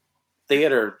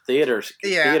theater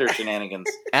shenanigans.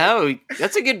 Oh,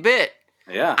 that's a good bit.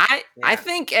 Yeah. I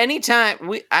think anytime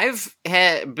I've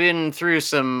been through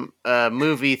some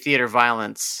movie theater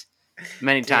violence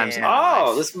many times. In my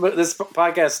life. This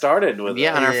podcast started with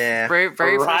on our very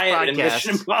first podcast. In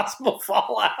Mission Impossible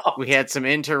Fallout. We had some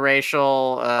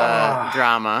interracial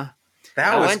drama.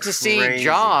 I went to see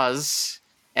Jaws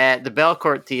at the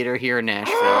Belcourt Theater here in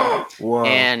Nashville. Whoa.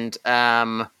 And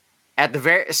at the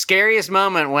very scariest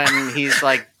moment when he's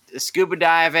like scuba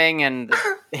diving and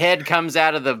the head comes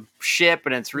out of the ship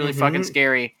and it's really fucking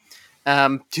scary.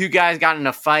 Two guys got in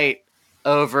a fight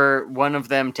over one of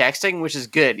them texting, which is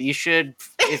good. You should,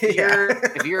 if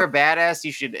you're a badass,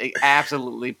 you should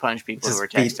absolutely punch people who are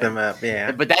texting. Beat them up,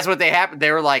 yeah. But that's what they happened.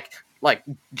 They were like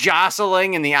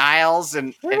jostling in the aisles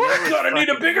and gotta need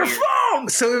a bigger phone.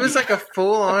 So it was like a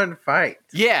full-on fight.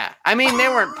 Yeah, I mean they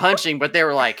weren't punching, but they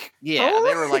were like, they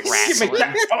were like wrestling. Give me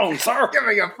that phone, sir. Give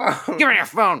me your phone. Give me your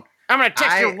phone. I'm gonna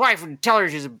text your wife and tell her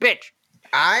she's a bitch.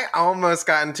 I almost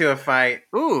got into a fight.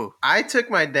 Ooh. I took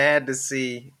my dad to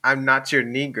see I'm Not Your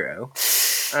Negro.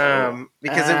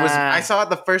 Because it was, I saw it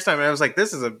the first time and I was like,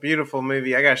 this is a beautiful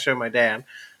movie. I gotta show my dad.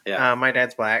 Yeah. My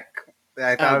dad's black.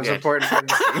 I thought it was important for him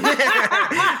to see.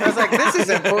 I was like, this is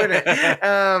important.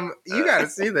 You got to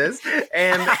see this.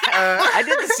 And I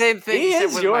did the same thing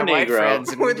with my white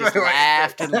friends, and we just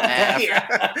laughed and laughed.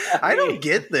 Yeah. I don't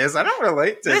get this. I don't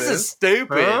relate to this. This is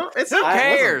stupid. Huh? Who cares?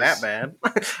 It wasn't that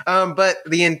bad. But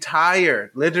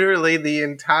literally the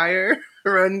entire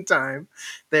runtime,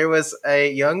 there was a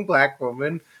young black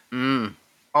woman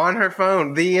on her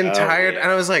phone. And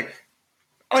I was like,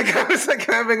 I was like,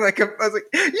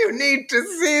 you need to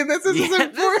see this. This is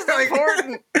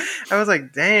important. I was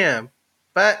like, damn.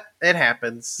 But it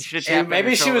happens.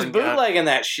 Maybe she was bootlegging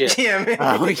that shit. Yeah,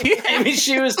 maybe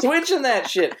she was twitching that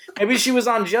shit. Maybe she was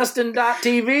on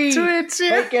Justin.tv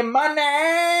making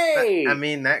money. I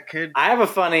mean, that could. I have a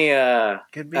funny.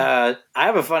 Could be. I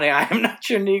have a funny. I Am Not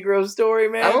Your Negro story,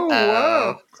 man. Oh,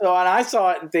 whoa! So when I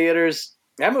saw it in theaters,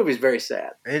 that movie's very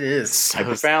sad. It is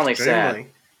profoundly sad.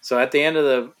 So at the end of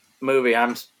the movie,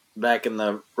 I'm back in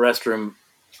the restroom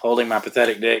holding my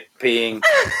pathetic dick, peeing,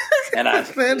 and I'm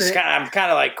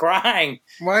kind of like crying.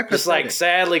 Why just like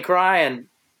sadly crying.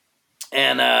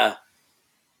 And I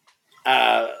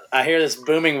hear this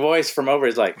booming voice from over.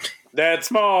 He's like, "That's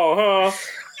small, huh?"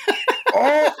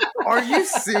 Oh, are you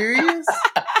serious?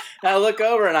 I look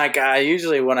over and I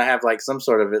usually want to have like some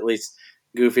sort of at least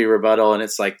goofy rebuttal, and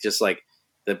it's like just like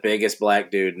the biggest black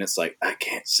dude, and it's like I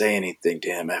can't say anything to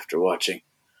him after watching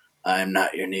I Am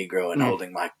Not Your Negro and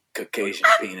holding my Caucasian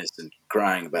penis and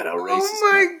crying about how racist.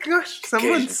 Oh my gosh!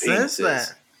 Someone says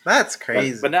that. That's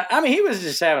crazy. But no, I mean, he was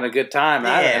just having a good time.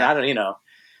 Yeah. I don't,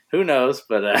 who knows?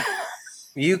 But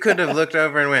you could have looked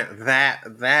over and went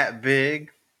that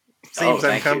big. Seems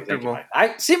uncomfortable.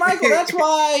 I see, Michael. That's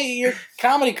why your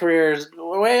comedy career is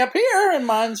way up here, and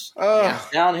mine's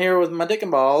down here with my dick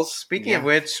and balls. Speaking of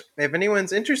which, if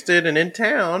anyone's interested and in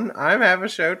town, I have a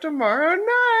show tomorrow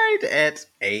night at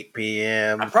 8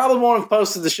 p.m. I probably won't have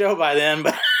posted the show by then,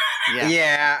 but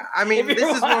yeah. I mean, this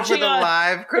is more for the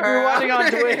live crowd. If you're watching on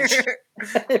Twitch.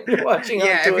 If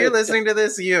you're listening to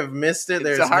this, you have missed it.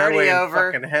 There's no way in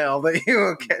fucking hell that you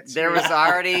will catch There was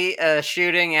already a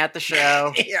shooting at the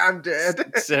show. Yeah, I'm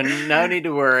dead. So no need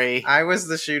to worry. I was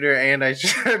the shooter, and I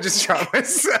should have just shot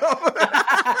myself.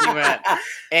 He went,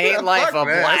 ain't life a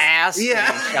blast? Yeah.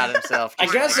 And he shot himself. I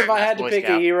guess if I had to pick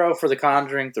a hero for The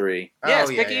Conjuring 3. Yes,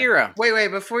 pick a hero. Wait,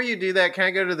 before you do that, can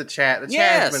I go to the chat? The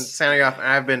chat has been sounding off, and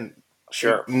I've been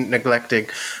neglecting.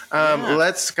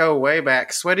 Let's go way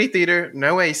back. Sweaty Theater,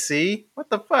 no AC. What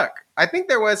the fuck? I think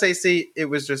there was AC. It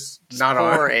was just not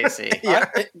on. Poor AC.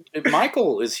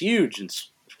 Michael is huge and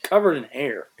covered in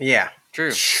hair. Yeah,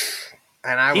 true.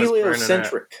 And I was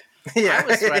heliocentric. Yeah, I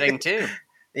was sweating too.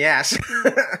 Yeah,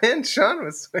 and Sean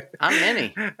was sweating. I'm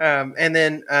many. And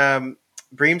then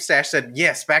Breamstash said,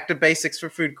 yes, back to basics for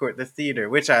Food Court, the theater,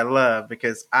 which I love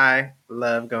because I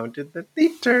love going to the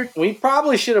theater. We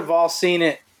probably should have all seen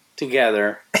it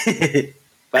together,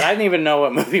 but I didn't even know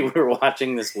what movie we were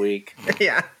watching this week.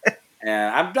 Yeah.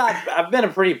 And I've been a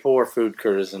pretty poor food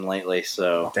courtesan lately,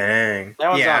 so dang,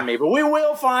 that one's on me. But we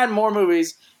will find more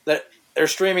movies that are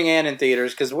streaming and in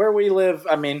theaters because where we live,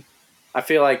 I mean, I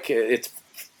feel like it's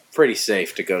pretty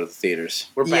safe to go to the theaters.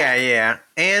 We're back. Yeah,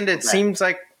 and it seems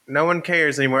like no one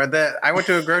cares anymore. I went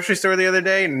to a grocery store the other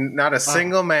day, and not a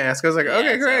single mask. I was like,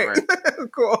 okay, great,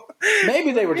 cool.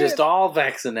 Maybe they were just all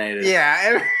vaccinated.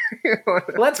 Yeah,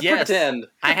 let's pretend.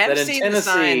 I have seen the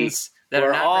signs that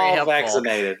are not all very helpful.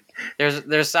 Vaccinated.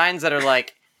 There's signs that are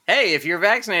like, hey, if you're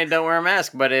vaccinated, don't wear a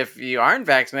mask. But if you aren't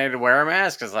vaccinated, wear a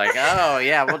mask. It's like, oh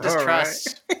yeah, we'll just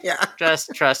trust. Right. Yeah,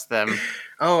 just trust them.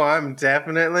 Oh, I'm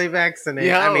definitely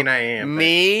vaccinated. I mean, I am.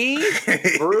 Me?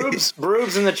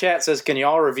 Broobs in the chat says, can you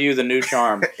all review the new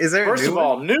Charmed? Is there First of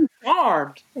all, new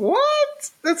Charmed.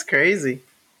 What? That's crazy.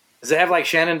 Does it have like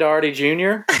Shannon Doherty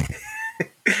Jr.?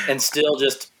 And still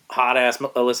just hot-ass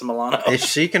Alyssa Milano? If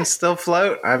she can still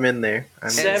float, I'm in there.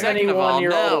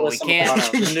 71-year-old Alyssa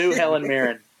Milano. The new Helen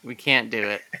Mirren. We can't do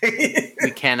it.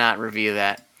 We cannot review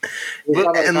that. We're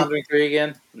talking about Conjuring 3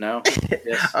 again? No?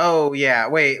 Yes. Oh, yeah.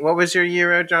 Wait, what was your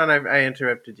Euro, John? I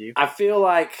interrupted you. I feel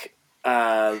like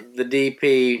the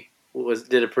DP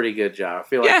did a pretty good job. I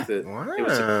feel like it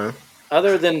was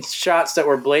other than shots that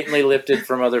were blatantly lifted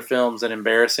from other films and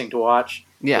embarrassing to watch,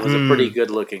 it was a pretty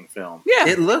good-looking film. Yeah.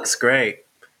 It looks great.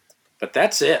 But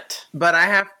that's it. But I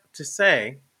have to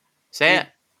say... Say it.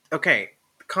 Okay,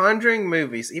 Conjuring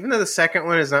movies, even though the second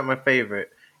one is not my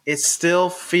favorite, it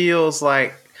still feels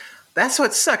like... That's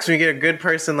what sucks when you get a good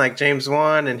person like James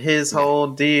Wan and his whole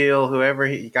deal, whoever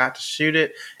he got to shoot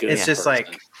it. It's just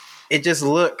like, it just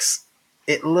looks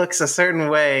a certain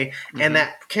way. Mm-hmm. And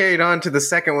that carried on to the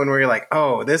second one where you're like,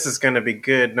 oh, this is going to be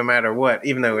good no matter what,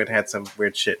 even though it had some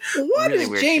weird shit. What has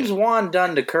James Wan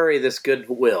done to curry this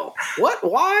goodwill? What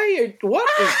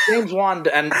has James Wan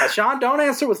done? And Sean, don't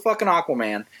answer with fucking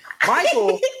Aquaman.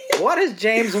 Michael, what has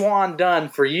James Wan done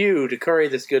for you to curry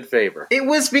this good favor? It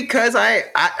was because I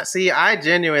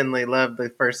genuinely love the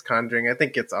first Conjuring. I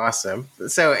think it's awesome.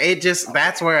 So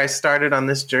that's where I started on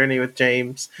this journey with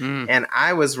James. And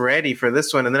I was ready for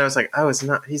this one. And then I was like, oh,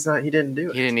 he didn't do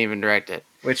it. He didn't even direct it.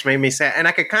 Which made me sad. And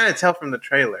I could kind of tell from the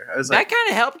trailer. I was like, that kind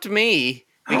of helped me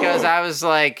because I was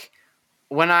like,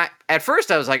 at first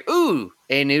I was like, ooh,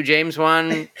 a new James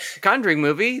Wan Conjuring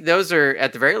movie. Those are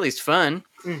at the very least fun.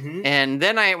 Mm-hmm. And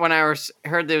then when I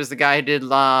heard there was the guy who did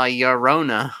La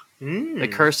Llorona, The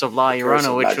Curse of La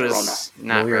Llorona, which was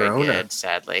not very good,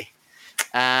 sadly.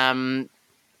 I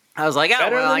was like, oh,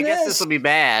 well, I guess this will be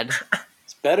bad.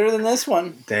 It's better than this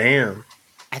one. Damn.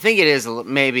 I think it is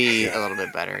maybe a little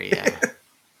bit better, yeah.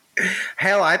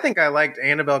 Hell, I think I liked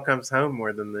Annabelle Comes Home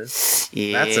more than this.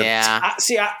 Yeah.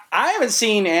 I haven't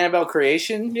seen Annabelle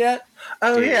Creation yet.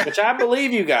 Oh, yeah. Which I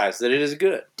believe you guys that it is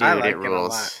good. Dude, I like it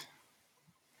rules. A lot.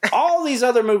 All these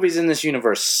other movies in this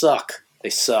universe suck.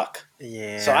 They suck.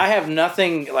 Yeah. So I have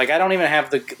nothing. Like I don't even have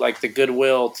the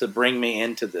goodwill to bring me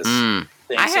into this thing.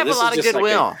 I have a lot of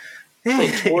goodwill.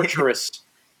 Like a torturous.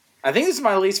 I think this is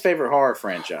my least favorite horror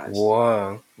franchise.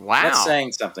 Whoa! Wow. That's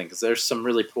saying something because there's some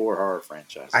really poor horror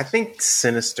franchises. I think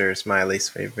Sinister is my least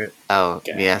favorite. Oh,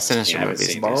 okay. Yeah, Sinister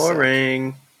movies.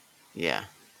 Boring. Yeah.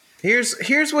 Here's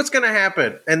what's gonna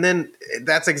happen, and then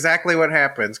that's exactly what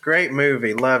happens. Great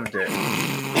movie, loved it.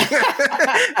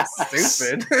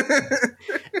 Stupid.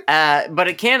 But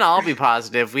it can't all be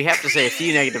positive. We have to say a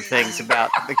few negative things about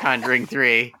The Conjuring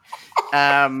 3.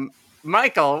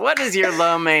 Michael, what is your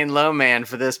low man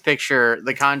for this picture,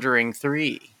 The Conjuring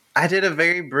 3? I did a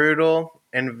very brutal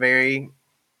and very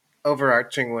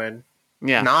overarching one.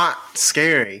 Yeah. Not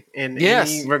scary in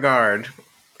any regard.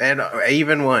 And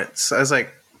even once. I was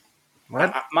like,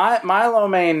 what? My low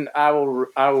main, I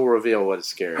will reveal what is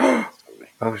scary.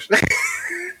 Oh,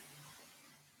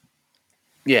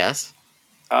 yes.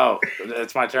 Oh,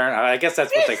 it's my turn. I guess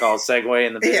that's what they call a segue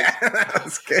in the business. Yeah, that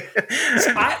was good.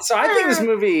 So I think this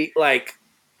movie, like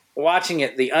watching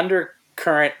it, the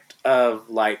undercurrent of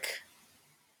like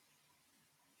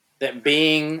that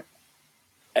being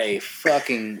a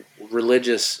fucking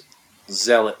religious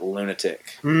zealot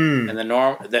lunatic, and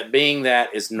that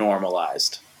is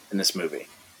normalized in this movie,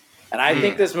 and I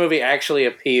think this movie actually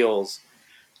appeals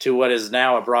to what is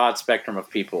now a broad spectrum of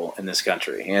people in this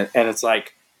country. And it's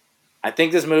like, I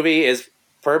think this movie is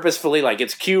purposefully, like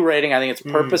it's Q rating, I think it's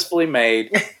purposefully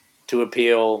made to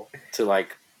appeal to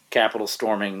like Capitol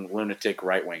storming lunatic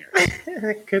right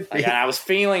wingers. Could be. Like, I was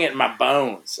feeling it in my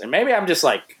bones. And maybe I'm just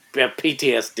like have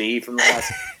PTSD from the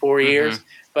last 4 years.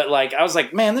 But like, I was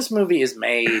like, man, this movie is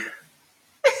made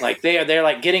like they're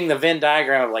like getting the Venn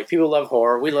diagram of like people love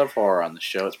horror. We love horror on the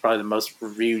show. It's probably the most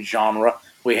reviewed genre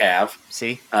we have.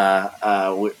 See,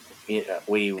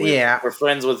 We're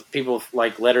friends with people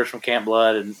like Letters from Camp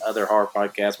Blood and other horror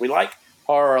podcasts. We like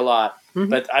horror a lot,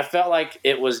 but I felt like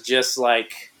it was just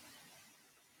like,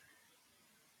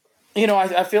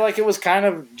 I feel like it was kind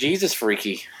of Jesus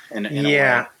freaky in a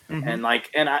way. And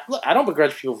I don't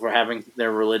begrudge people for having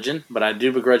their religion, but I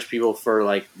do begrudge people for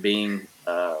like being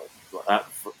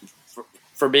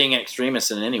for being an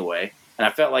extremist in any way. And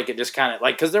I felt like it just kind of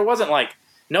like, because there wasn't like,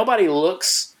 nobody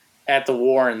looks at the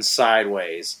Warrens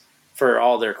sideways for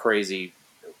all their crazy,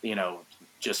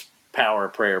 just power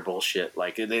prayer bullshit.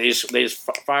 Like they just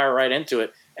fire right into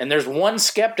it. And there's one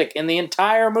skeptic in the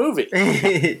entire movie.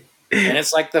 And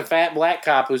it's like the fat black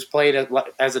cop who's played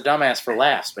as a dumbass for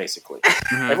laughs, basically.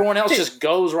 Everyone else just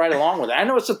goes right along with it. I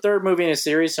know it's the third movie in a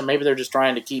series, so maybe they're just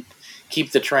trying to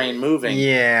keep the train moving.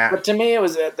 Yeah. But to me, it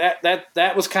was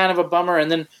that was kind of a bummer. And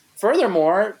then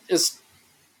furthermore, these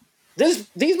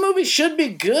movies should be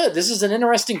good. This is an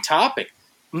interesting topic.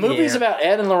 Movies about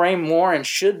Ed and Lorraine Warren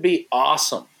should be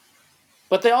awesome,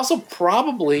 but they also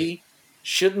probably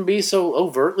shouldn't be so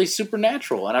overtly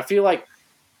supernatural. And I feel like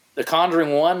The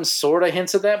Conjuring 1 sort of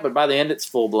hints at that, but by the end it's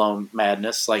full-blown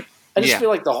madness. Like, I just feel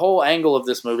like the whole angle of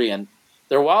this movie, and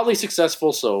they're wildly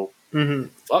successful, so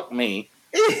fuck me.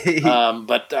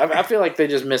 But I feel like they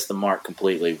just missed the mark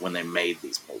completely when they made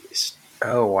these movies.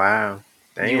 Oh, wow.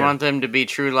 Damn. You want them to be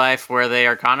true life where they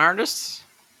are con artists?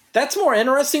 That's more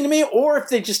interesting to me, or if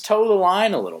they just toe the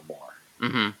line a little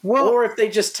more. Well, or if they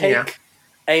just take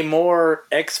a more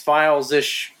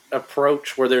X-Files-ish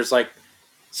approach where there's like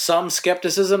some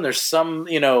skepticism, there's some,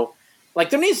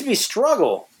 like there needs to be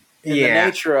struggle in the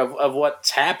nature of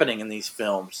what's happening in these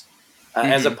films,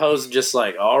 as opposed to just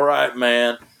like, all right,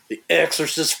 man, The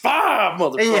Exorcist 5,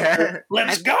 motherfucker,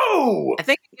 let's go.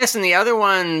 I guess in the other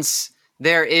ones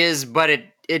there is, but it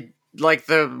like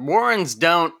the Warrens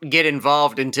don't get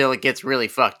involved until it gets really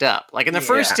fucked up. Like in the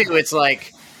first two, it's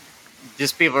like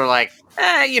just people are like,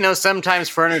 sometimes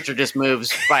furniture just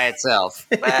moves by itself.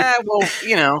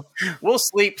 We'll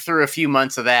sleep through a few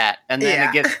months of that. And then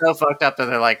it gets so fucked up that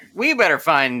they're like, we better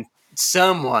find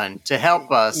someone to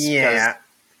help us. Yeah.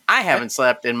 I haven't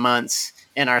slept in months,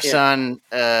 and our son,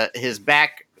 his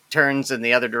back turns in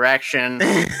the other direction.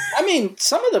 I mean,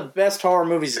 some of the best horror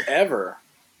movies ever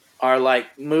are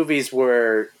like movies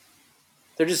where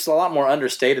they're just a lot more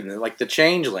understated. Like The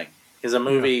Changeling is a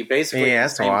movie basically in the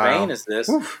same vein as this.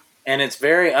 Oof. And it's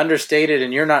very understated,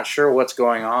 and you're not sure what's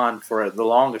going on for the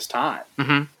longest time.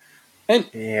 And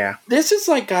this is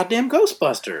like goddamn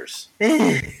Ghostbusters. We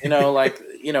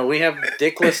have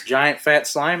dickless giant fat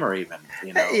Slimer even.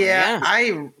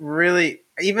 I really,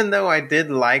 even though I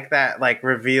did like that like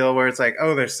reveal where it's like,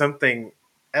 oh, there's something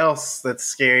else that's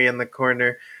scary in the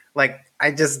corner. Like,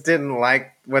 I just didn't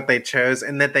like what they chose,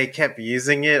 and that they kept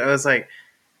using it. I was like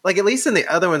at least in the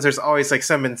other ones, there's always like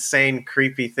some insane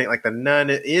creepy thing. Like the nun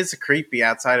is creepy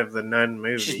outside of the nun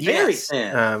movie. She's very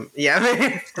thin.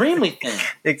 Extremely thin.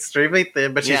 Extremely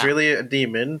thin, but she's really a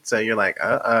demon. So you're like,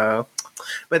 uh-oh.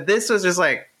 But this was just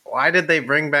like, why did they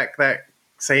bring back that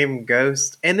same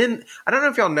ghost? And then I don't know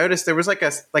if y'all noticed, there was like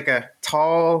a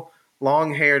tall,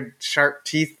 long-haired, sharp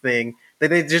teeth thing that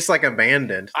they just like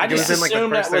abandoned. I just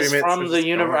assumed that was from the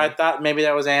universe. I thought maybe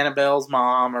that was Annabelle's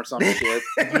mom or some shit.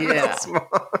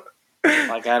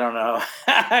 Like, I don't know.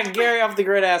 Gary off the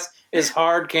grid asks, is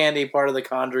Hard Candy part of the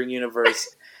Conjuring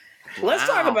universe? Let's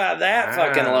talk about that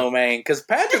fucking lo mein, because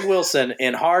Patrick Wilson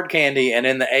in Hard Candy and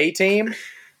in the A-Team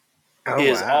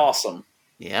is awesome.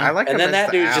 Yeah, I like. And then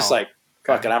that dude's just like,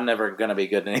 fuck it, I'm never gonna be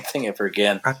good at anything ever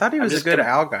again. I thought he was a good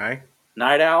owl guy.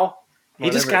 Night Owl. He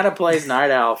just kind of plays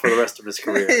Night Owl for the rest of his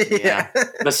career.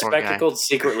 The spectacled,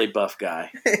 secretly buff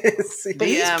guy. But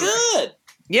he's good.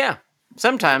 Yeah,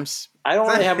 sometimes. I don't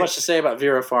really have much to say about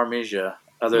Vera Farmiga,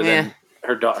 other than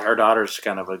her daughter's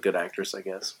kind of a good actress, I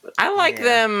guess. But I like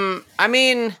them. I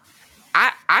mean,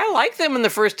 I like them in the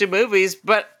first two movies,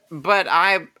 but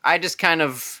I just kind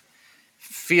of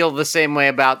feel the same way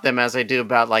about them as I do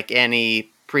about like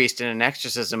any priest in an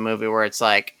exorcism movie, where it's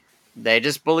like, they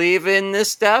just believe in this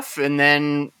stuff, and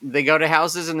then they go to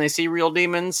houses and they see real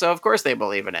demons, so of course they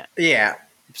believe in it. Yeah.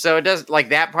 So it does, like,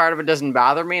 that part of it doesn't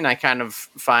bother me, and I kind of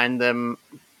find them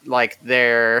like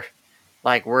they're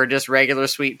like, we're just regular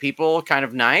sweet people, kind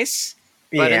of nice.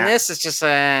 But in this, it's just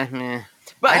meh.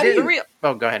 But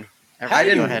oh, go ahead.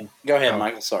 Go ahead,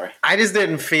 Michael. Sorry. I just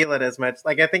didn't feel it as much.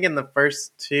 Like, I think in the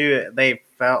first two, they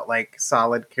felt like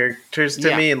solid characters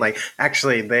to me, and like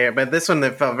actually there. But this one, they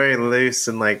felt very loose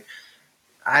and like,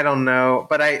 I don't know.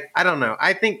 But I don't know.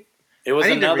 I think it was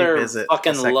another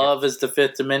fucking Love is the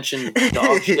Fifth Dimension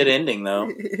dog shit ending, though.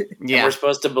 Yeah, and we're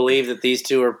supposed to believe that these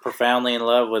two are profoundly in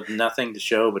love with nothing to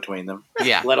show between them.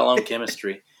 Yeah, let alone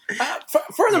chemistry.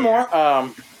 Furthermore,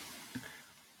 how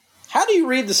do you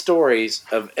read the stories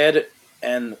of Ed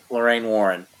and Lorraine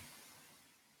Warren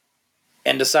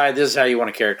and decide this is how you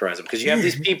want to characterize them? Because you have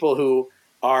these people who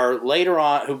are later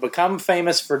on, who become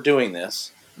famous for doing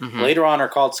this, later on are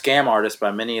called scam artists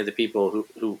by many of the people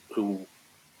who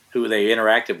they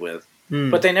interacted with,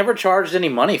 but they never charged any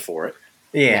money for it.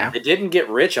 Yeah. They didn't get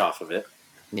rich off of it.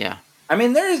 Yeah. I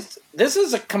mean, this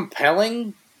is a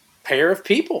compelling pair of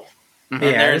people. And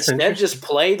they're instead just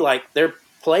played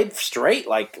straight,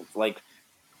 like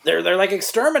they're like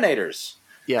exterminators.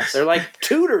 Yes. They're like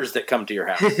tutors that come to your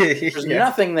house. There's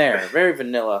nothing there. Very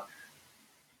vanilla.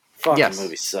 Fucking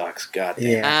movie sucks. God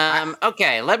damn. Yeah.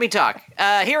 Okay, let me talk.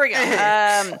 Here we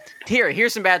go.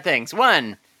 Here's some bad things.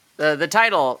 One, the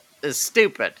title is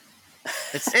stupid.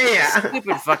 It's a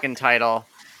stupid fucking title.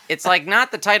 It's like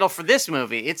not the title for this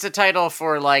movie. It's a title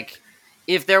for like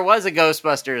if there was a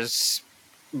Ghostbusters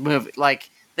movie, like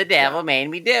The Devil Made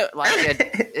Me Do it. Like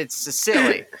it's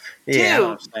silly.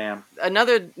 Yeah. Two,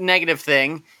 another negative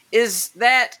thing is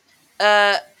that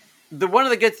one of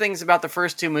the good things about the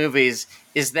first two movies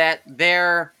is that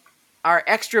there are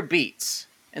extra beats,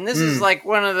 and this is like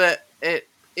one of the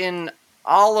in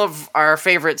all of our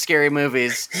favorite scary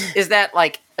movies is that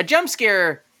like a jump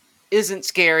scare isn't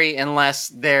scary unless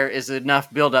there is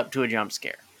enough build up to a jump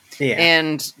scare. Yeah.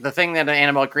 And the thing that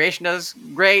Annabelle Creation does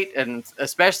great, and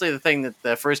especially the thing that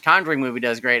the first Conjuring movie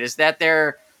does great, is that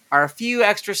there are a few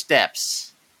extra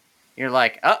steps. You're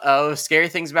like, uh-oh, scary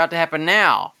thing's about to happen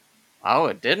now. Oh,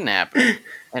 it didn't happen.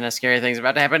 And a scary thing's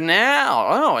about to happen now.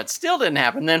 Oh, it still didn't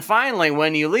happen. Then finally,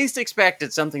 when you least expect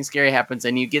it, something scary happens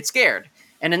and you get scared.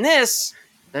 And in this,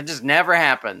 that just never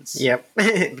happens. Yep.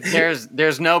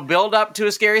 There's no build up to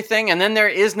a scary thing, and then there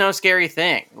is no scary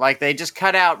thing. Like they just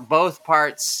cut out both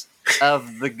parts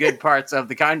of the good parts of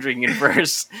the Conjuring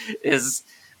universe is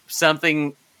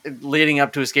something leading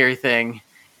up to a scary thing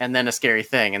and then a scary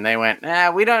thing. And they went,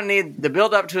 we don't need the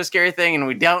build up to a scary thing and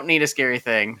we don't need a scary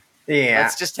thing. Yeah.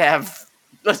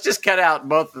 Let's just cut out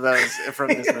both of those from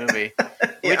this movie,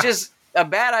 which is a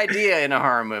bad idea in a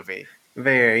horror movie.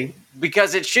 Very.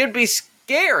 Because it should be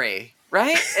scary,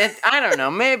 right? And I don't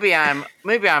know. Maybe I'm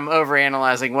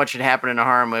overanalyzing what should happen in a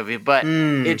horror movie, but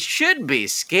it should be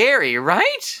scary,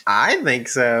 right? I think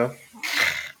so.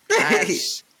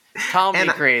 Call me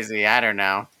crazy. I don't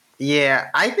know. Yeah,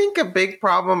 I think a big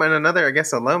problem, and another, I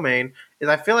guess, a low main, is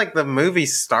I feel like the movie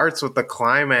starts with the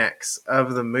climax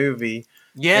of the movie.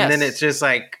 Yes. And then it's just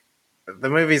like, the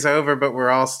movie's over, but we're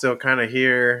all still kind of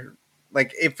here.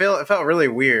 Like, it felt really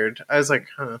weird. I was like,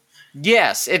 huh.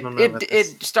 Yes,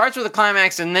 it starts with a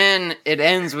climax, and then it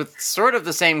ends with sort of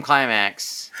the same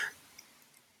climax.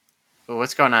 But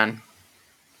what's going on?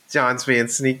 John's being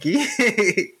sneaky.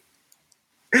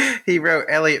 He wrote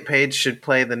Elliot Page should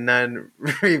play the Nun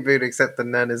reboot, except the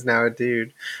Nun is now a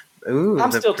dude. Ooh, I'm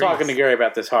still talking to Gary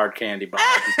about this hard candy bar.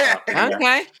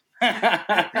 Okay.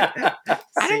 I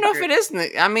don't know if it is.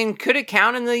 I mean, could it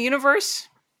count in the universe?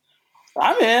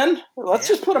 I'm in. Let's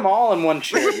just put them all in one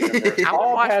shared universe.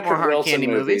 I'll watch more hard candy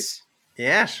movies.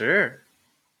 Yeah, sure.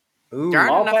 Ooh.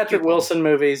 All Patrick Wilson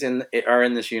movies are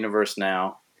in this universe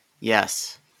now.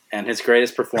 Yes. And his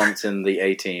greatest performance in the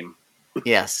A-Team.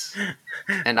 Yes.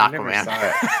 And Aquaman.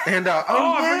 And I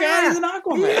forgot he's an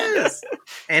Aquaman. Yes.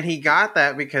 And he got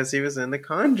that because he was in the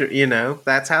Conjuring. You know,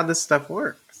 that's how this stuff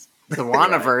works. The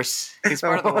Wanaverse. He's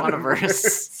part of the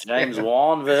Wanaverse. James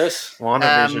Wanverse.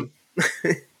 WandaVision.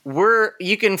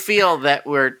 You can feel that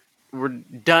we're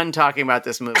done talking about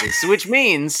this movie, so which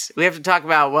means we have to talk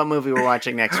about what movie we're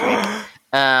watching next week.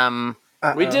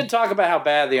 We did talk about how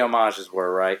bad the homages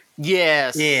were, right?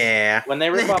 Yes. Yeah. When they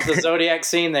rip off the Zodiac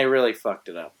scene, they really fucked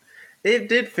it up. It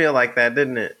did feel like that,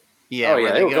 didn't it? Yeah. Oh,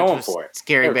 yeah, they were going for it.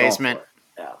 Scary basement.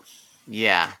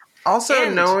 Yeah.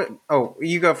 Also,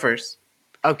 you go first.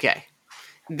 Okay.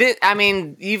 I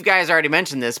mean, you guys already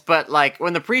mentioned this, but like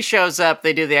when the priest shows up,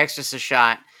 they do the Exorcist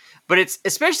shot. But it's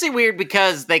especially weird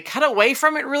because they cut away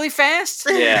from it really fast.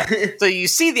 Yeah. So you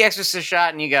see the Exorcist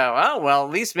shot and you go, oh, well,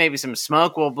 at least maybe some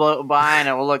smoke will blow by and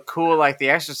it will look cool like the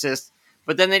Exorcist.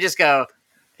 But then they just go,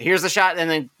 here's the shot, and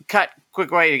then cut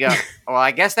quick way. You go, well,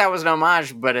 I guess that was an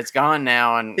homage, but it's gone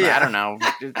now. And I don't know.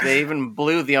 They even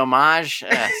blew the homage.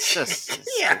 It's just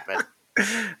stupid.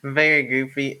 Very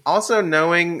goofy. Also,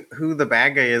 knowing who the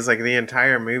bad guy is, like the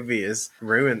entire movie is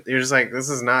ruined. You're just like, this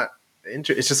is not...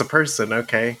 It's just a person,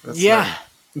 okay? That's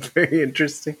very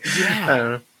interesting. Yeah. I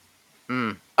don't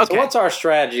know. Okay. So what's our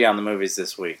strategy on the movies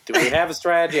this week? Do we have a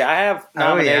strategy? I have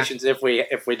nominations if we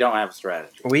don't have a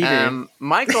strategy. We do.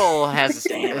 Michael has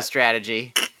a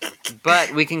strategy,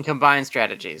 but we can combine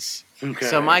strategies. Okay.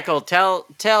 So Michael, tell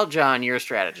John your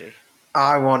strategy.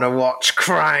 I want to watch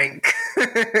Crank.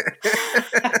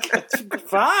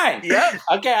 Fine. Yep.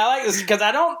 Okay, I like this because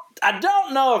I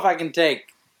don't know if I can take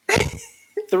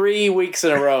 3 weeks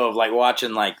in a row of like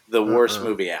watching like the worst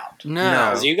movie out.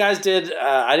 No. So you guys did.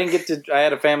 I didn't get to. I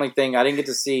had a family thing. I didn't get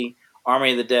to see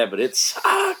Army of the Dead, but it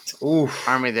sucked. Oof.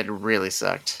 Army that really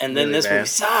sucked. And then Really this bad. movie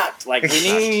sucked. Like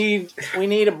we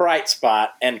need a bright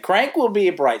spot, and Crank will be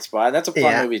a bright spot. That's a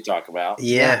fun movie to talk about.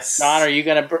 Yes. Don, are you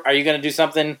gonna do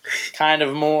something kind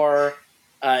of more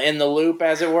in the loop,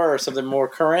 as it were, or something more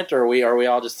current, or are we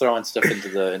all just throwing stuff into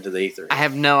the ether? I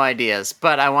have no ideas,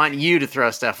 but I want you to throw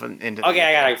stuff into. Okay,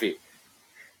 I got it for you.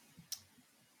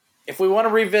 If we want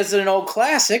to revisit an old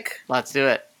classic, Let's do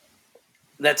it.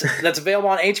 that's available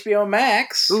on HBO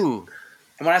Max. Ooh.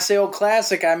 And when I say old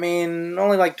classic, I mean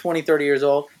only like 20, 30 years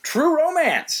old. True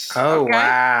Romance. Oh, Okay.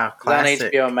 wow. It's on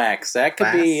Classic. HBO Max. That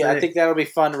could be, I Classic. think that'll be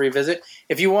fun to revisit.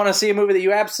 If you want to see a movie that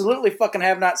you absolutely fucking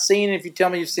have not seen, and if you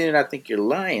tell me you've seen it, I think you're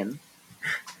lying.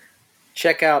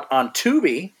 Check out on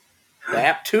Tubi, the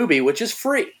app Tubi, which is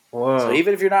free. Whoa. So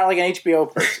even if you're not like an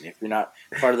HBO person, if you're not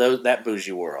part of that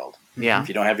bougie world, Yeah. if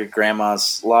you don't have your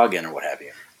grandma's login or what have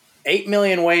you. 8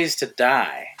 Million Ways to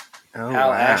Die. Oh, Hal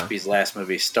wow. Ashby's last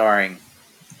movie starring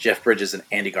Jeff Bridges and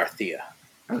Andy Garcia.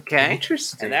 Okay.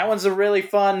 Interesting. And that one's a really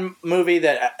fun movie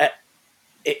that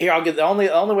here I'll get the only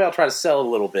way I'll try to sell it a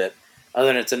little bit, other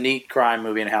than it's a neat crime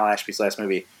movie and Hal Ashby's last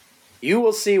movie. You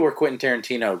will see where Quentin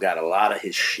Tarantino got a lot of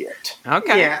his shit.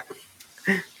 Okay. Yeah.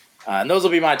 And those will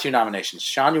be my 2 nominations.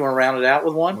 Sean, you want to round it out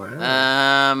with one?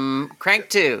 Wow. Crank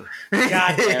 2.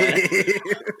 God damn it.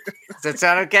 Does that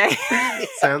sound okay?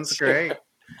 Sounds great.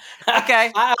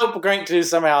 Okay. I hope Crank 2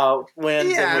 somehow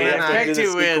wins. Yeah, and we I mean, have to Crank do the 2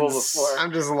 sequel wins. before.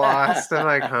 I'm just lost. I'm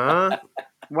like, huh?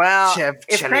 Well, Jeff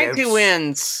if Crank 2 Chelios.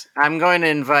 wins, I'm going to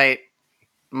invite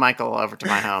Michael over to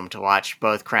my home to watch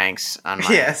both Cranks on my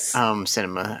Yes. home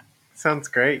cinema. Sounds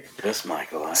great. Yes,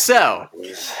 Michael. So,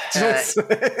 Just-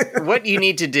 what you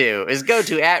need to do is go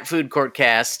to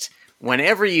 @FoodCourtCast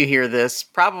whenever you hear this,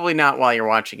 probably not while you're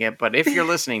watching it, but if you're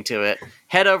listening to it,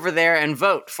 head over there and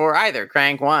vote for either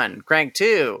Crank 1, Crank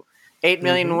 2, 8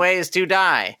 Million Ways to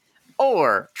Die,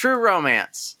 or True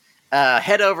Romance.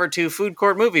 Head over to Food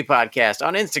Court Movie Podcast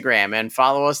on Instagram and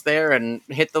follow us there and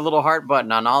hit the little heart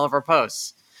button on all of our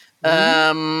posts.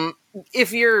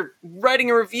 If you're writing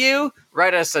a review,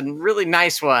 write us a really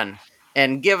nice one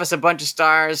and give us a bunch of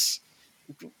stars.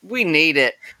 We need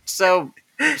it. So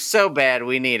bad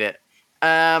we need it.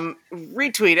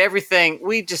 Retweet everything.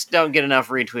 We just don't get enough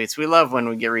retweets. We love when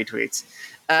we get retweets.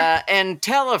 And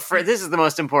tell a friend. This is the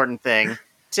most important thing.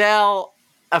 Tell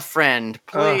a friend.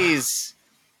 Please.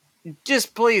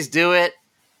 Just please do it.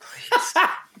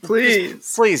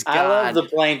 Please. Please, God. I love the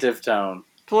plaintive tone.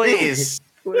 Please.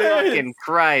 Fucking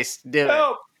Christ, do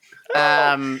Help.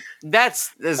 it.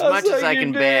 That's as much as I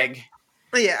can beg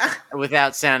Yeah.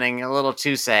 without sounding a little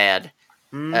too sad.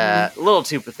 A little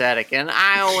too pathetic, and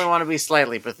I only want to be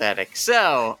slightly pathetic.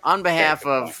 So, on behalf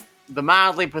of the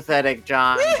mildly pathetic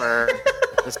John Burr,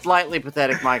 the slightly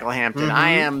pathetic Michael Hampton, I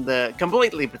am the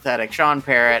completely pathetic Sean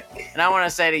Parrott, and I want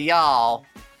to say to y'all,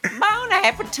 bon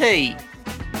appetit!